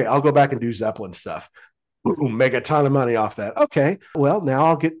 It's like, okay, I'll go back and do Zeppelin stuff. Boom, make a ton of money off that. Okay, well, now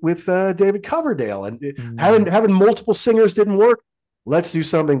I'll get with David Coverdale, and having multiple singers didn't work. Let's do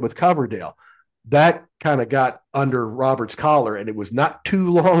something with Coverdale. That kind of got under Robert's collar, and it was not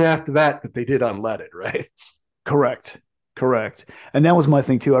too long after that they did Unleaded, right? Correct. And that was my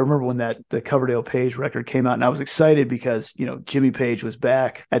thing too. I remember when the Coverdale Page record came out, and I was excited because, Jimmy Page was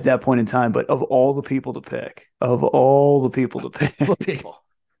back at that point in time, but of all the people to pick, people.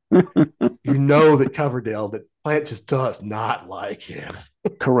 That Coverdale, that Plant just does not like him.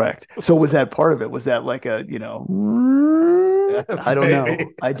 Correct. So was that part of it? Was that like a, I don't know.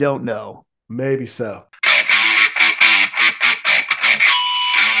 I don't know. Maybe so.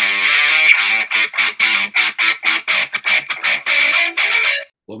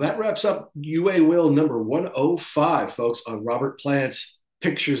 Well, that wraps up UAWIL number 105, folks, on Robert Plant's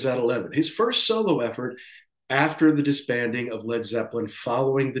Pictures at 11, his first solo effort after the disbanding of Led Zeppelin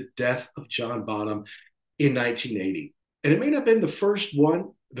following the death of John Bonham in 1980. And it may not have been the first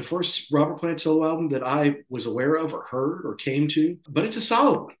Robert Plant solo album that I was aware of or heard or came to, but it's a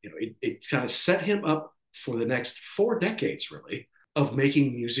solid one. It kind of set him up for the next 4 decades, really, of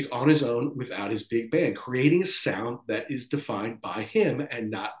making music on his own without his big band, creating a sound that is defined by him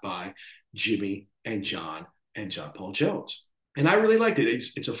and not by Jimmy and John Paul Jones. And I really liked it.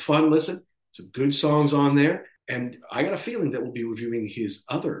 It's a fun listen. Some good songs on there. And I got a feeling that we'll be reviewing his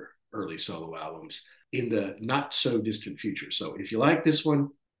other early solo albums in the not so distant future. So if you like this one,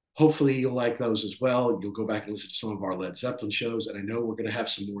 hopefully you'll like those as well. You'll go back and listen to some of our Led Zeppelin shows. And I know we're going to have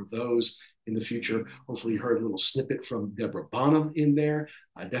some more of those in the future. Hopefully you heard a little snippet from Deborah Bonham in there.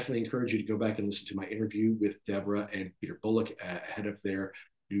 I definitely encourage you to go back and listen to my interview with Deborah and Peter Bullock ahead of their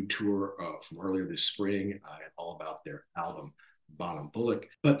new tour from earlier this spring, all about their album, Bonham Bullock.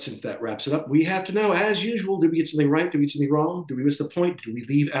 But since that wraps it up, we have to know, as usual, did we get something right? Did we get something wrong? Did we miss the point? Did we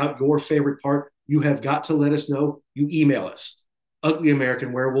leave out your favorite part? You have got to let us know. You email us,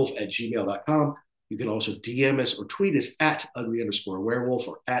 uglyamericanwerewolf@gmail.com. You can also DM us or tweet us at ugly_werewolf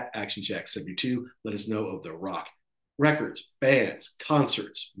or at actionjack72. Let us know of the rock, records, bands,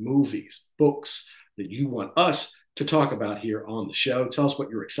 concerts, movies, books that you want us to talk about here on the show. Tell us what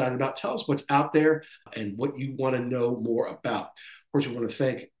you're excited about. Tell us what's out there and what you want to know more about. Of course, we want to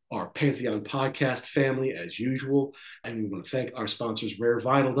thank our Pantheon podcast family as usual. And we want to thank our sponsors,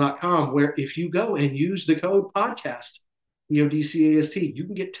 rarevinyl.com, where if you go and use the code podcast, PODCAST, you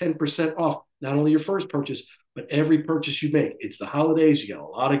can get 10% off not only your first purchase, but every purchase you make. It's the holidays. You got a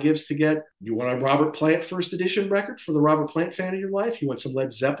lot of gifts to get. You want a Robert Plant first edition record for the Robert Plant fan in your life? You want some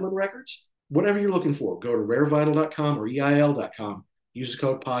Led Zeppelin records? Whatever you're looking for, go to rarevinyl.com or EIL.com, use the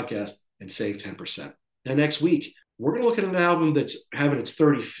code podcast, and save 10%. Now, next week, we're going to look at an album that's having its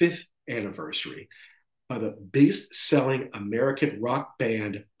 35th anniversary by the biggest selling American rock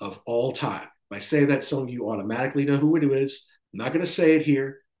band of all time. If I say that song, you automatically know who it is. I'm not going to say it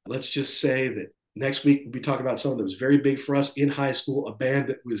here. Let's just say that next week, we'll be talking about something that was very big for us in high school, a band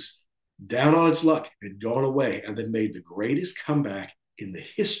that was down on its luck, had gone away, and then made the greatest comeback in the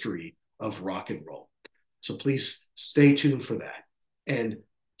history of rock and roll. So please stay tuned for that. And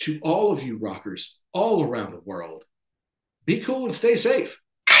to all of you rockers all around the world, be cool and stay safe.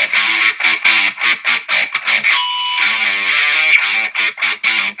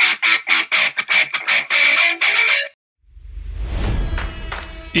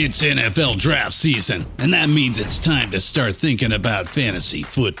 It's NFL draft season, and that means it's time to start thinking about fantasy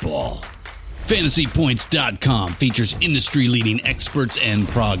football. FantasyPoints.com features industry-leading experts and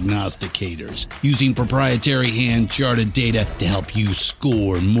prognosticators using proprietary hand-charted data to help you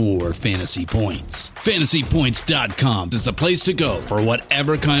score more fantasy points. FantasyPoints.com is the place to go for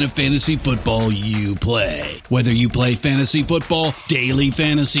whatever kind of fantasy football you play. Whether you play fantasy football, daily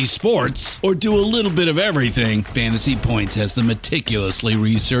fantasy sports, or do a little bit of everything, Fantasy Points has the meticulously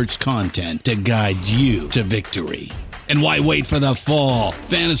researched content to guide you to victory. And why wait for the fall?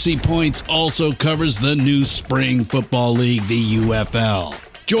 Fantasy Points also covers the new spring football league, the UFL.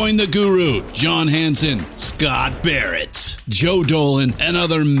 Join the guru, John Hansen, Scott Barrett, Joe Dolan, and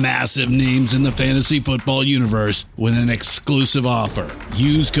other massive names in the fantasy football universe with an exclusive offer.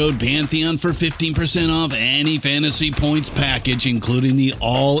 Use code Pantheon for 15% off any Fantasy Points package, including the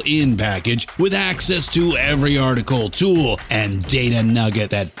all-in package, with access to every article, tool, and data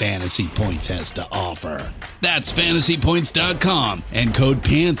nugget that Fantasy Points has to offer. That's FantasyPoints.com and code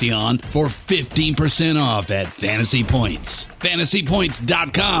Pantheon for 15% off at Fantasy Points.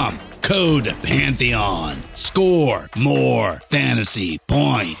 FantasyPoints.com, code Pantheon. Score more fantasy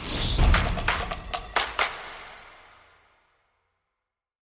points.